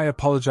 The guy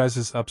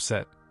apologizes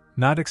upset,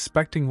 not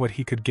expecting what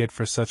he could get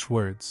for such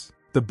words.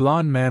 The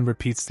blonde man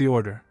repeats the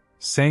order,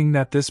 saying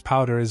that this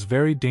powder is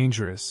very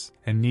dangerous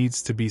and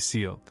needs to be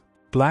sealed.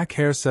 Black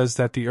Hair says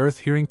that the Earth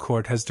Hearing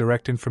Court has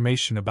direct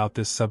information about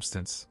this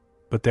substance,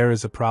 but there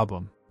is a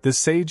problem. The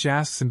sage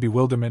asks in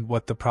bewilderment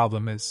what the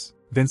problem is.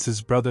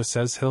 Vince's brother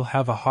says he'll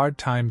have a hard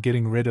time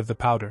getting rid of the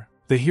powder.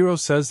 The hero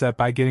says that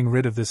by getting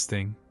rid of this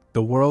thing,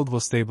 the world will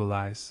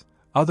stabilize,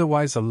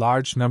 otherwise a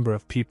large number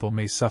of people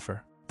may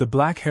suffer. The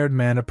black-haired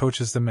man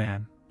approaches the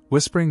man,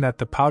 whispering that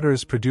the powder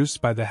is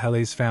produced by the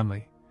Helle's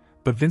family,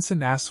 but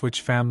Vincent asks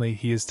which family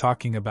he is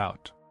talking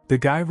about. The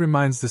guy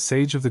reminds the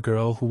sage of the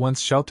girl who once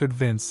sheltered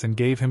Vince and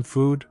gave him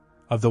food,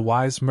 of the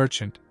wise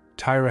merchant,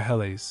 Tyra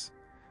Helle's,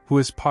 who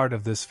is part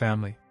of this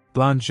family.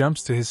 Blonde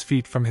jumps to his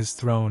feet from his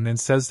throne and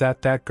says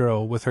that that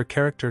girl with her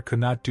character could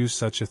not do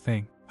such a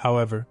thing.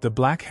 However, the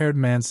black-haired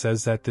man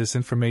says that this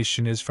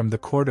information is from the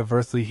Court of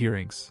Earthly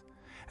Hearings,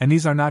 and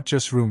these are not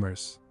just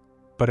rumors,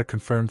 but a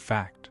confirmed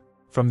fact.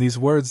 From these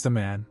words the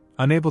man,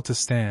 unable to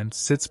stand,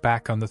 sits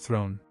back on the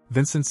throne.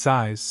 Vincent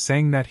sighs,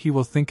 saying that he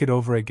will think it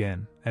over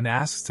again, and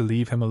asks to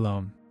leave him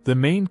alone. The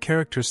main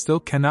character still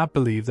cannot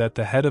believe that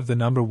the head of the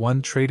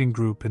 #1 trading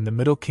group in the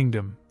Middle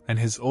Kingdom and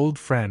his old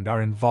friend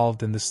are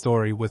involved in the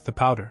story with the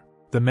powder.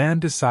 The man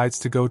decides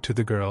to go to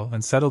the girl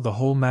and settle the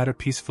whole matter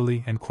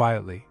peacefully and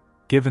quietly,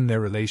 given their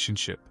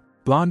relationship.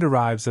 Blonde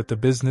arrives at the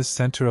business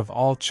center of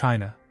all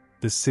China,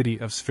 the city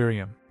of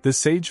Spherium. The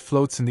sage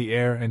floats in the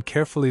air and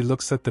carefully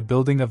looks at the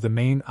building of the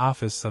main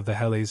office of the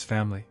Helle's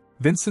family.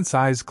 Vincent's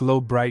eyes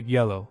glow bright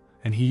yellow,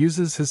 and he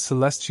uses his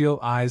celestial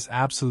eye's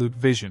absolute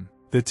vision.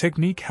 The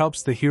technique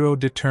helps the hero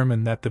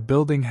determine that the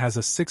building has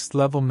a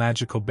 6th-level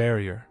magical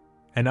barrier,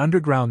 and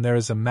underground there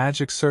is a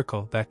magic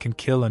circle that can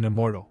kill an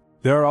immortal.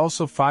 There are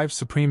also 5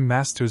 supreme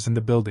masters in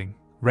the building,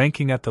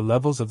 ranking at the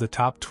levels of the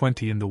top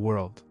 20 in the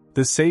world.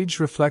 The sage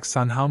reflects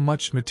on how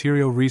much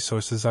material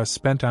resources are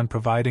spent on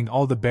providing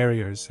all the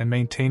barriers and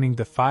maintaining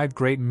the 5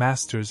 great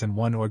masters in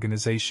one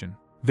organization.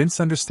 Vince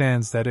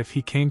understands that if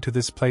he came to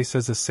this place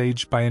as a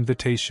sage by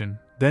invitation,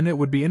 then it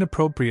would be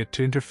inappropriate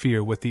to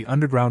interfere with the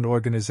underground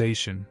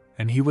organization,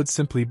 and he would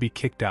simply be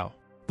kicked out.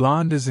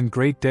 Blonde is in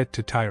great debt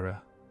to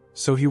Tyra,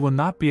 so he will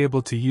not be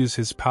able to use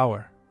his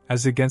power,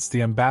 as against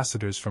the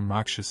ambassadors from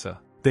Rakshasa.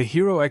 The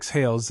hero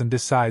exhales and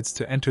decides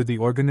to enter the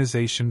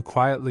organization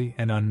quietly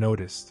and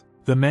unnoticed.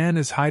 The man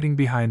is hiding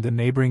behind the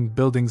neighboring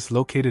buildings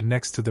located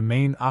next to the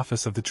main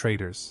office of the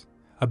traders,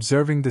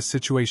 observing the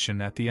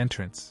situation at the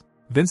entrance.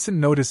 Vincent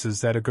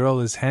notices that a girl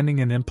is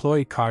handing an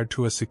employee card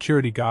to a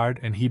security guard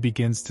and he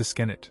begins to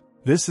scan it.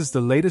 This is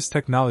the latest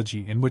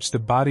technology in which the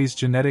body's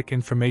genetic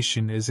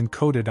information is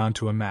encoded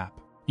onto a map.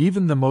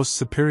 Even the most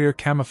superior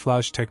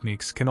camouflage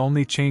techniques can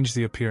only change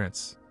the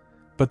appearance,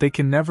 but they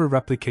can never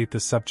replicate the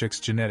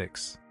subject's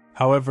genetics.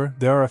 However,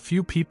 there are a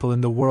few people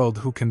in the world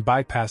who can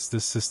bypass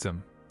this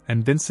system,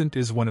 and Vincent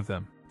is one of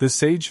them. The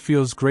sage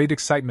feels great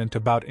excitement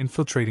about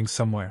infiltrating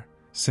somewhere,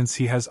 since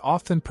he has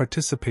often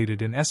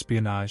participated in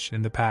espionage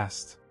in the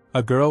past.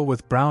 A girl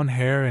with brown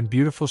hair and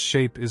beautiful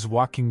shape is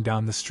walking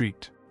down the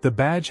street. The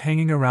badge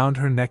hanging around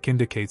her neck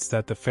indicates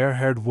that the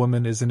fair-haired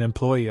woman is an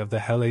employee of the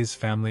Helle's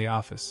family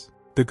office.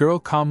 The girl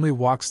calmly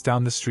walks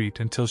down the street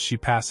until she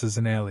passes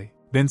an alley.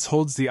 Vince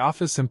holds the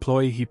office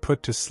employee he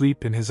put to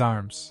sleep in his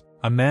arms.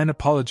 A man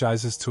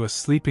apologizes to a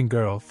sleeping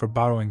girl for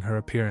borrowing her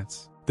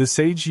appearance. The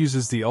sage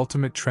uses the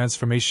ultimate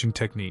transformation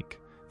technique,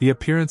 the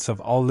appearance of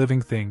all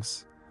living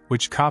things,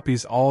 which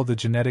copies all the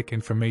genetic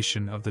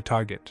information of the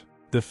target.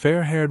 The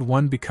fair-haired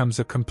one becomes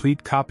a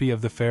complete copy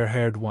of the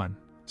fair-haired one,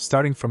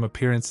 starting from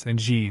appearance and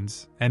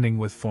genes, ending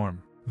with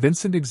form.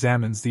 Vincent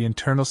examines the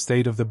internal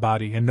state of the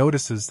body and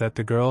notices that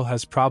the girl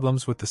has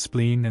problems with the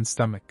spleen and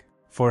stomach.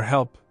 For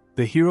help,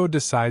 the hero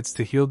decides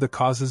to heal the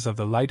causes of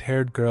the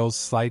light-haired girl's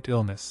slight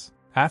illness.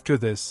 After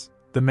this,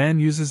 the man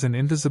uses an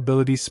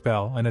invisibility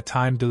spell and a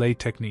time delay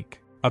technique.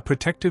 A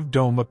protective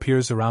dome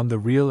appears around the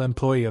real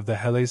employee of the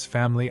Helle's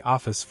family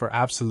office for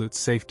absolute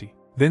safety.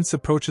 Vince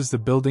approaches the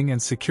building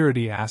and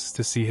security asks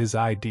to see his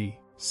ID.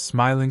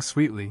 Smiling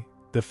sweetly,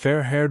 the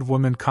fair-haired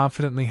woman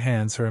confidently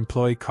hands her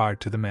employee card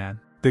to the man.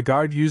 The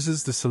guard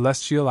uses the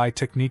celestial eye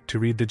technique to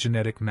read the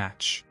genetic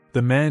match.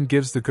 The man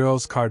gives the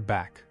girl's card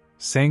back,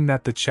 saying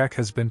that the check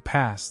has been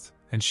passed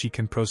and she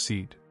can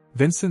proceed.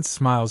 Vincent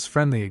smiles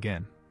friendly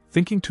again,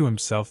 thinking to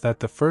himself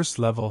that the first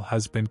level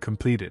has been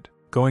completed.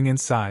 Going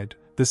inside,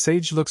 the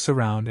sage looks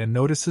around and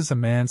notices a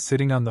man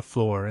sitting on the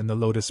floor in the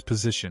lotus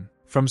position.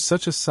 From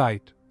such a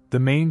sight, the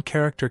main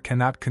character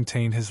cannot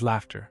contain his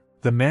laughter.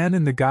 The man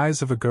in the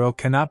guise of a girl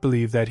cannot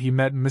believe that he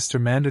met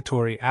Mr.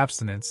 Mandatory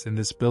Abstinence in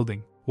this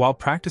building. While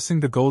practicing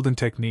the golden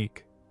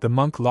technique, the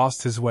monk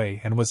lost his way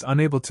and was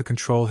unable to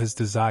control his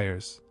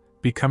desires,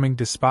 becoming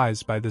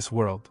despised by this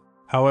world.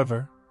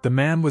 However, the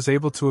man was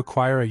able to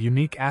acquire a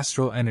unique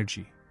astral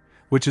energy,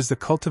 which is the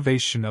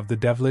cultivation of the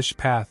devilish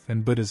path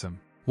in Buddhism.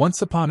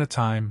 Once upon a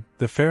time,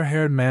 the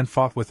fair-haired man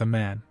fought with a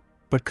man,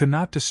 but could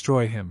not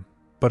destroy him,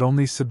 but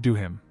only subdue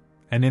him,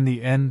 and in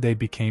the end they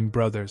became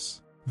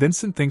brothers.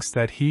 Vincent thinks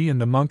that he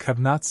and the monk have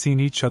not seen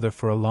each other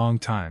for a long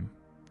time,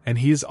 and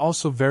he is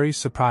also very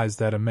surprised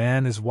that a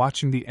man is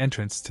watching the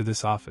entrance to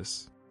this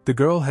office. The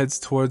girl heads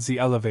towards the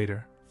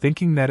elevator,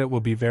 thinking that it will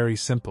be very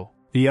simple.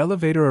 The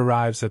elevator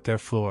arrives at their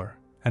floor,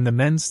 and the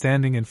men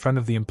standing in front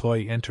of the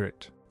employee enter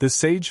it. The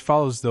sage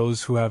follows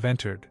those who have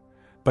entered,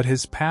 but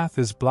his path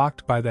is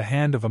blocked by the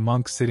hand of a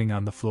monk sitting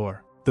on the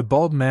floor. The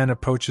bald man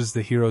approaches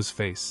the hero's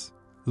face,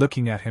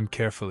 looking at him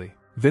carefully.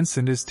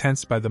 Vincent is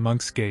tensed by the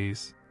monk's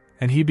gaze,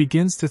 and he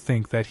begins to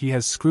think that he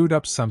has screwed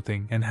up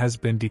something and has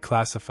been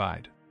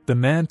declassified. The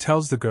man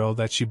tells the girl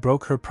that she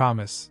broke her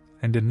promise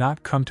and did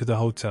not come to the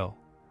hotel,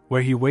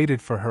 where he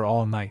waited for her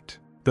all night.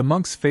 The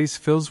monk's face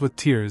fills with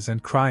tears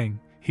and crying.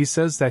 He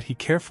says that he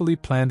carefully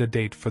planned a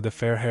date for the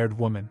fair-haired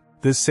woman.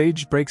 The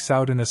sage breaks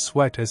out in a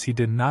sweat as he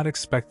did not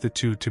expect the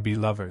two to be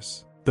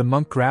lovers. The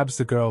monk grabs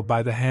the girl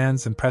by the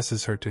hands and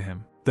presses her to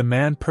him. The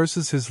man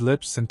purses his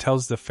lips and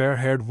tells the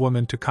fair-haired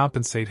woman to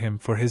compensate him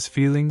for his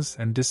feelings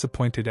and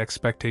disappointed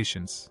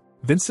expectations.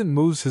 Vincent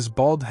moves his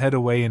bald head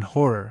away in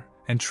horror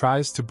and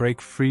tries to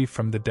break free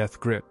from the death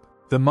grip.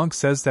 The monk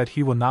says that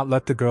he will not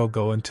let the girl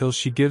go until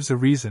she gives a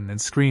reason and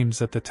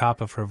screams at the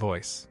top of her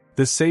voice.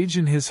 The sage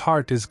in his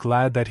heart is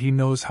glad that he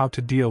knows how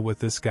to deal with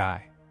this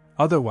guy.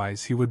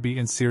 Otherwise he would be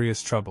in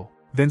serious trouble.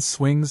 Vince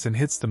swings and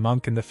hits the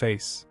monk in the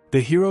face. The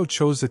hero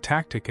chose a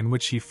tactic in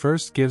which he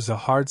first gives a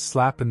hard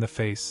slap in the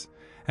face,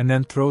 and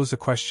then throws a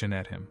question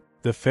at him.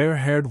 The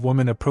fair-haired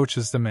woman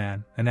approaches the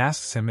man and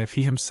asks him if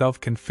he himself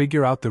can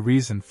figure out the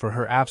reason for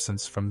her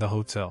absence from the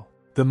hotel.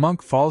 The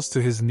monk falls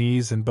to his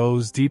knees and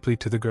bows deeply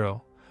to the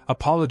girl,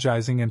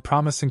 apologizing and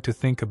promising to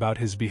think about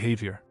his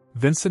behavior.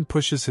 Vincent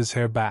pushes his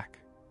hair back,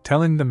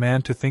 telling the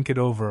man to think it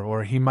over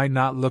or he might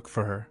not look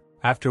for her,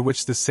 after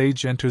which the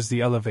sage enters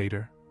the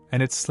elevator,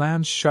 and it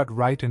slams shut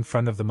right in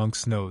front of the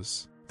monk's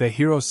nose. The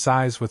hero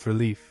sighs with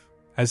relief,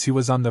 as he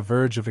was on the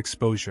verge of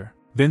exposure.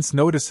 Vince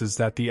notices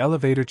that the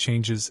elevator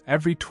changes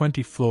every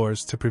 20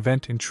 floors to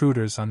prevent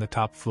intruders on the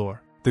top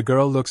floor. The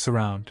girl looks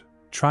around,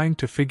 trying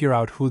to figure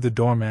out who the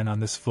doorman on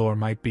this floor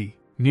might be.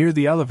 Near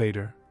the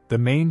elevator, the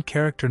main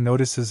character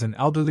notices an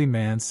elderly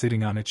man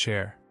sitting on a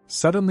chair.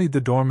 Suddenly the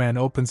doorman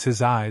opens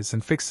his eyes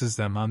and fixes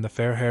them on the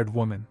fair-haired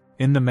woman.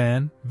 In the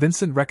man,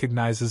 Vincent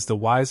recognizes the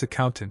wise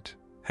accountant,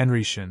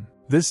 Henry Shin.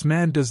 This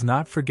man does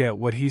not forget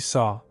what he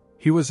saw.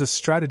 He was a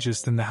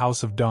strategist in the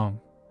House of Dong,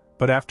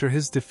 but after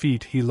his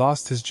defeat he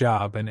lost his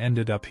job and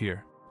ended up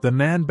here. The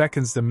man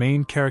beckons the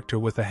main character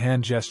with a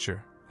hand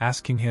gesture,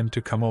 asking him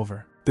to come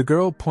over. The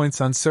girl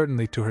points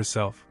uncertainly to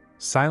herself,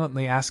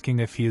 silently asking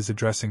if he is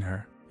addressing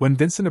her. When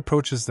Vincent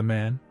approaches the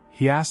man,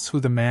 he asks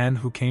who the man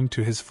who came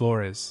to his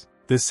floor is.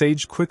 The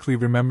sage quickly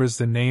remembers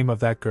the name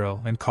of that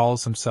girl and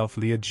calls himself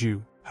Lia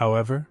Ju.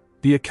 However,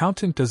 the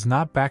accountant does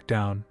not back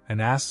down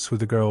and asks who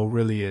the girl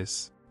really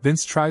is.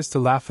 Vince tries to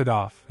laugh it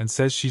off and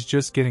says she's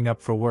just getting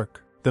up for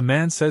work. The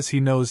man says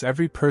he knows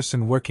every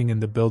person working in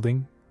the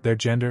building, their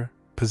gender,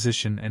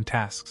 position, and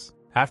tasks.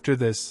 After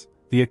this,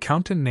 the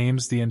accountant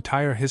names the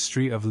entire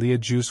history of Lia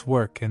Ju's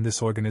work in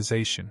this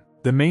organization.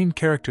 The main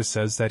character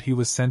says that he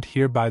was sent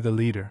here by the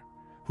leader,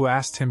 who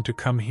asked him to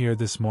come here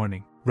this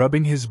morning.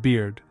 Rubbing his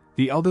beard,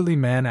 the elderly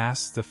man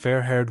asks the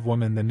fair-haired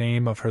woman the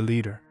name of her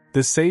leader.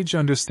 The sage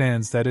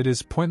understands that it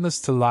is pointless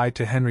to lie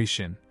to Henry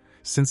Shin,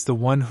 since the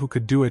one who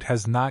could do it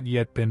has not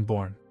yet been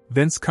born.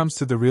 Vince comes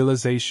to the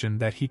realization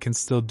that he can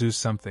still do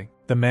something.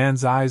 The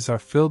man's eyes are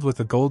filled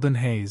with a golden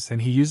haze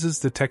and he uses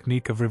the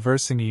technique of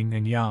reversing yin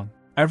and yang.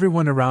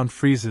 Everyone around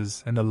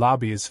freezes and the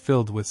lobby is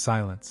filled with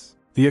silence.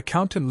 The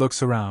accountant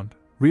looks around,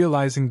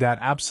 realizing that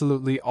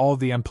absolutely all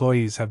the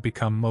employees have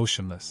become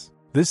motionless.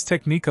 This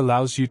technique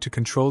allows you to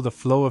control the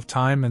flow of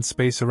time and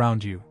space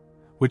around you,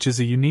 which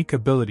is a unique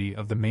ability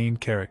of the main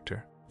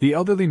character. The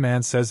elderly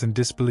man says in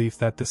disbelief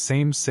that the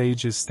same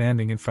sage is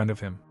standing in front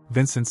of him.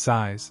 Vincent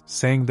sighs,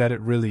 saying that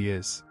it really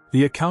is.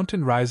 The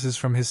accountant rises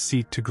from his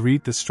seat to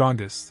greet the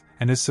strongest,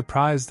 and is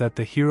surprised that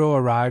the hero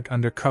arrived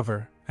under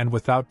cover and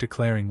without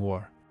declaring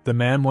war. The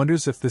man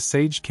wonders if the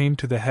sage came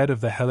to the head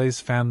of the Helle's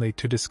family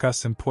to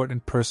discuss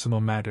important personal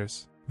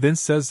matters.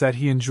 Vince says that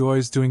he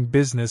enjoys doing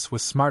business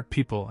with smart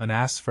people and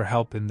asks for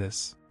help in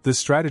this. The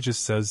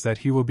strategist says that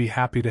he will be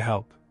happy to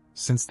help,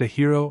 since the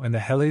hero and the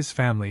Helle's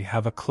family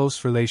have a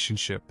close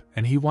relationship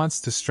and he wants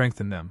to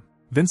strengthen them.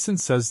 Vincent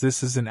says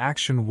this is an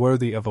action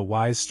worthy of a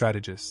wise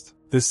strategist.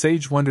 The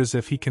sage wonders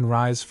if he can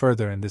rise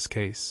further in this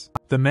case.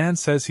 The man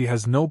says he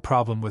has no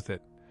problem with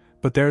it,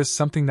 but there is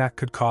something that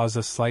could cause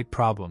a slight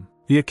problem.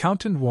 The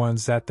accountant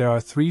warns that there are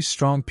 3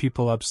 strong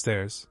people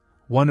upstairs,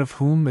 one of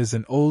whom is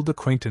an old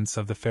acquaintance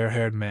of the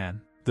fair-haired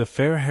man. The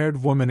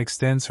fair-haired woman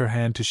extends her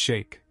hand to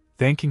shake,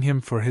 thanking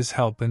him for his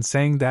help and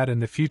saying that in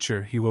the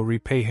future he will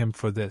repay him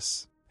for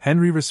this.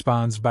 Henry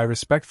responds by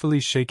respectfully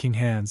shaking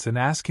hands and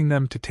asking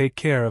them to take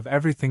care of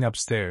everything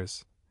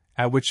upstairs,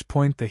 at which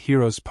point the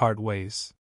heroes part ways.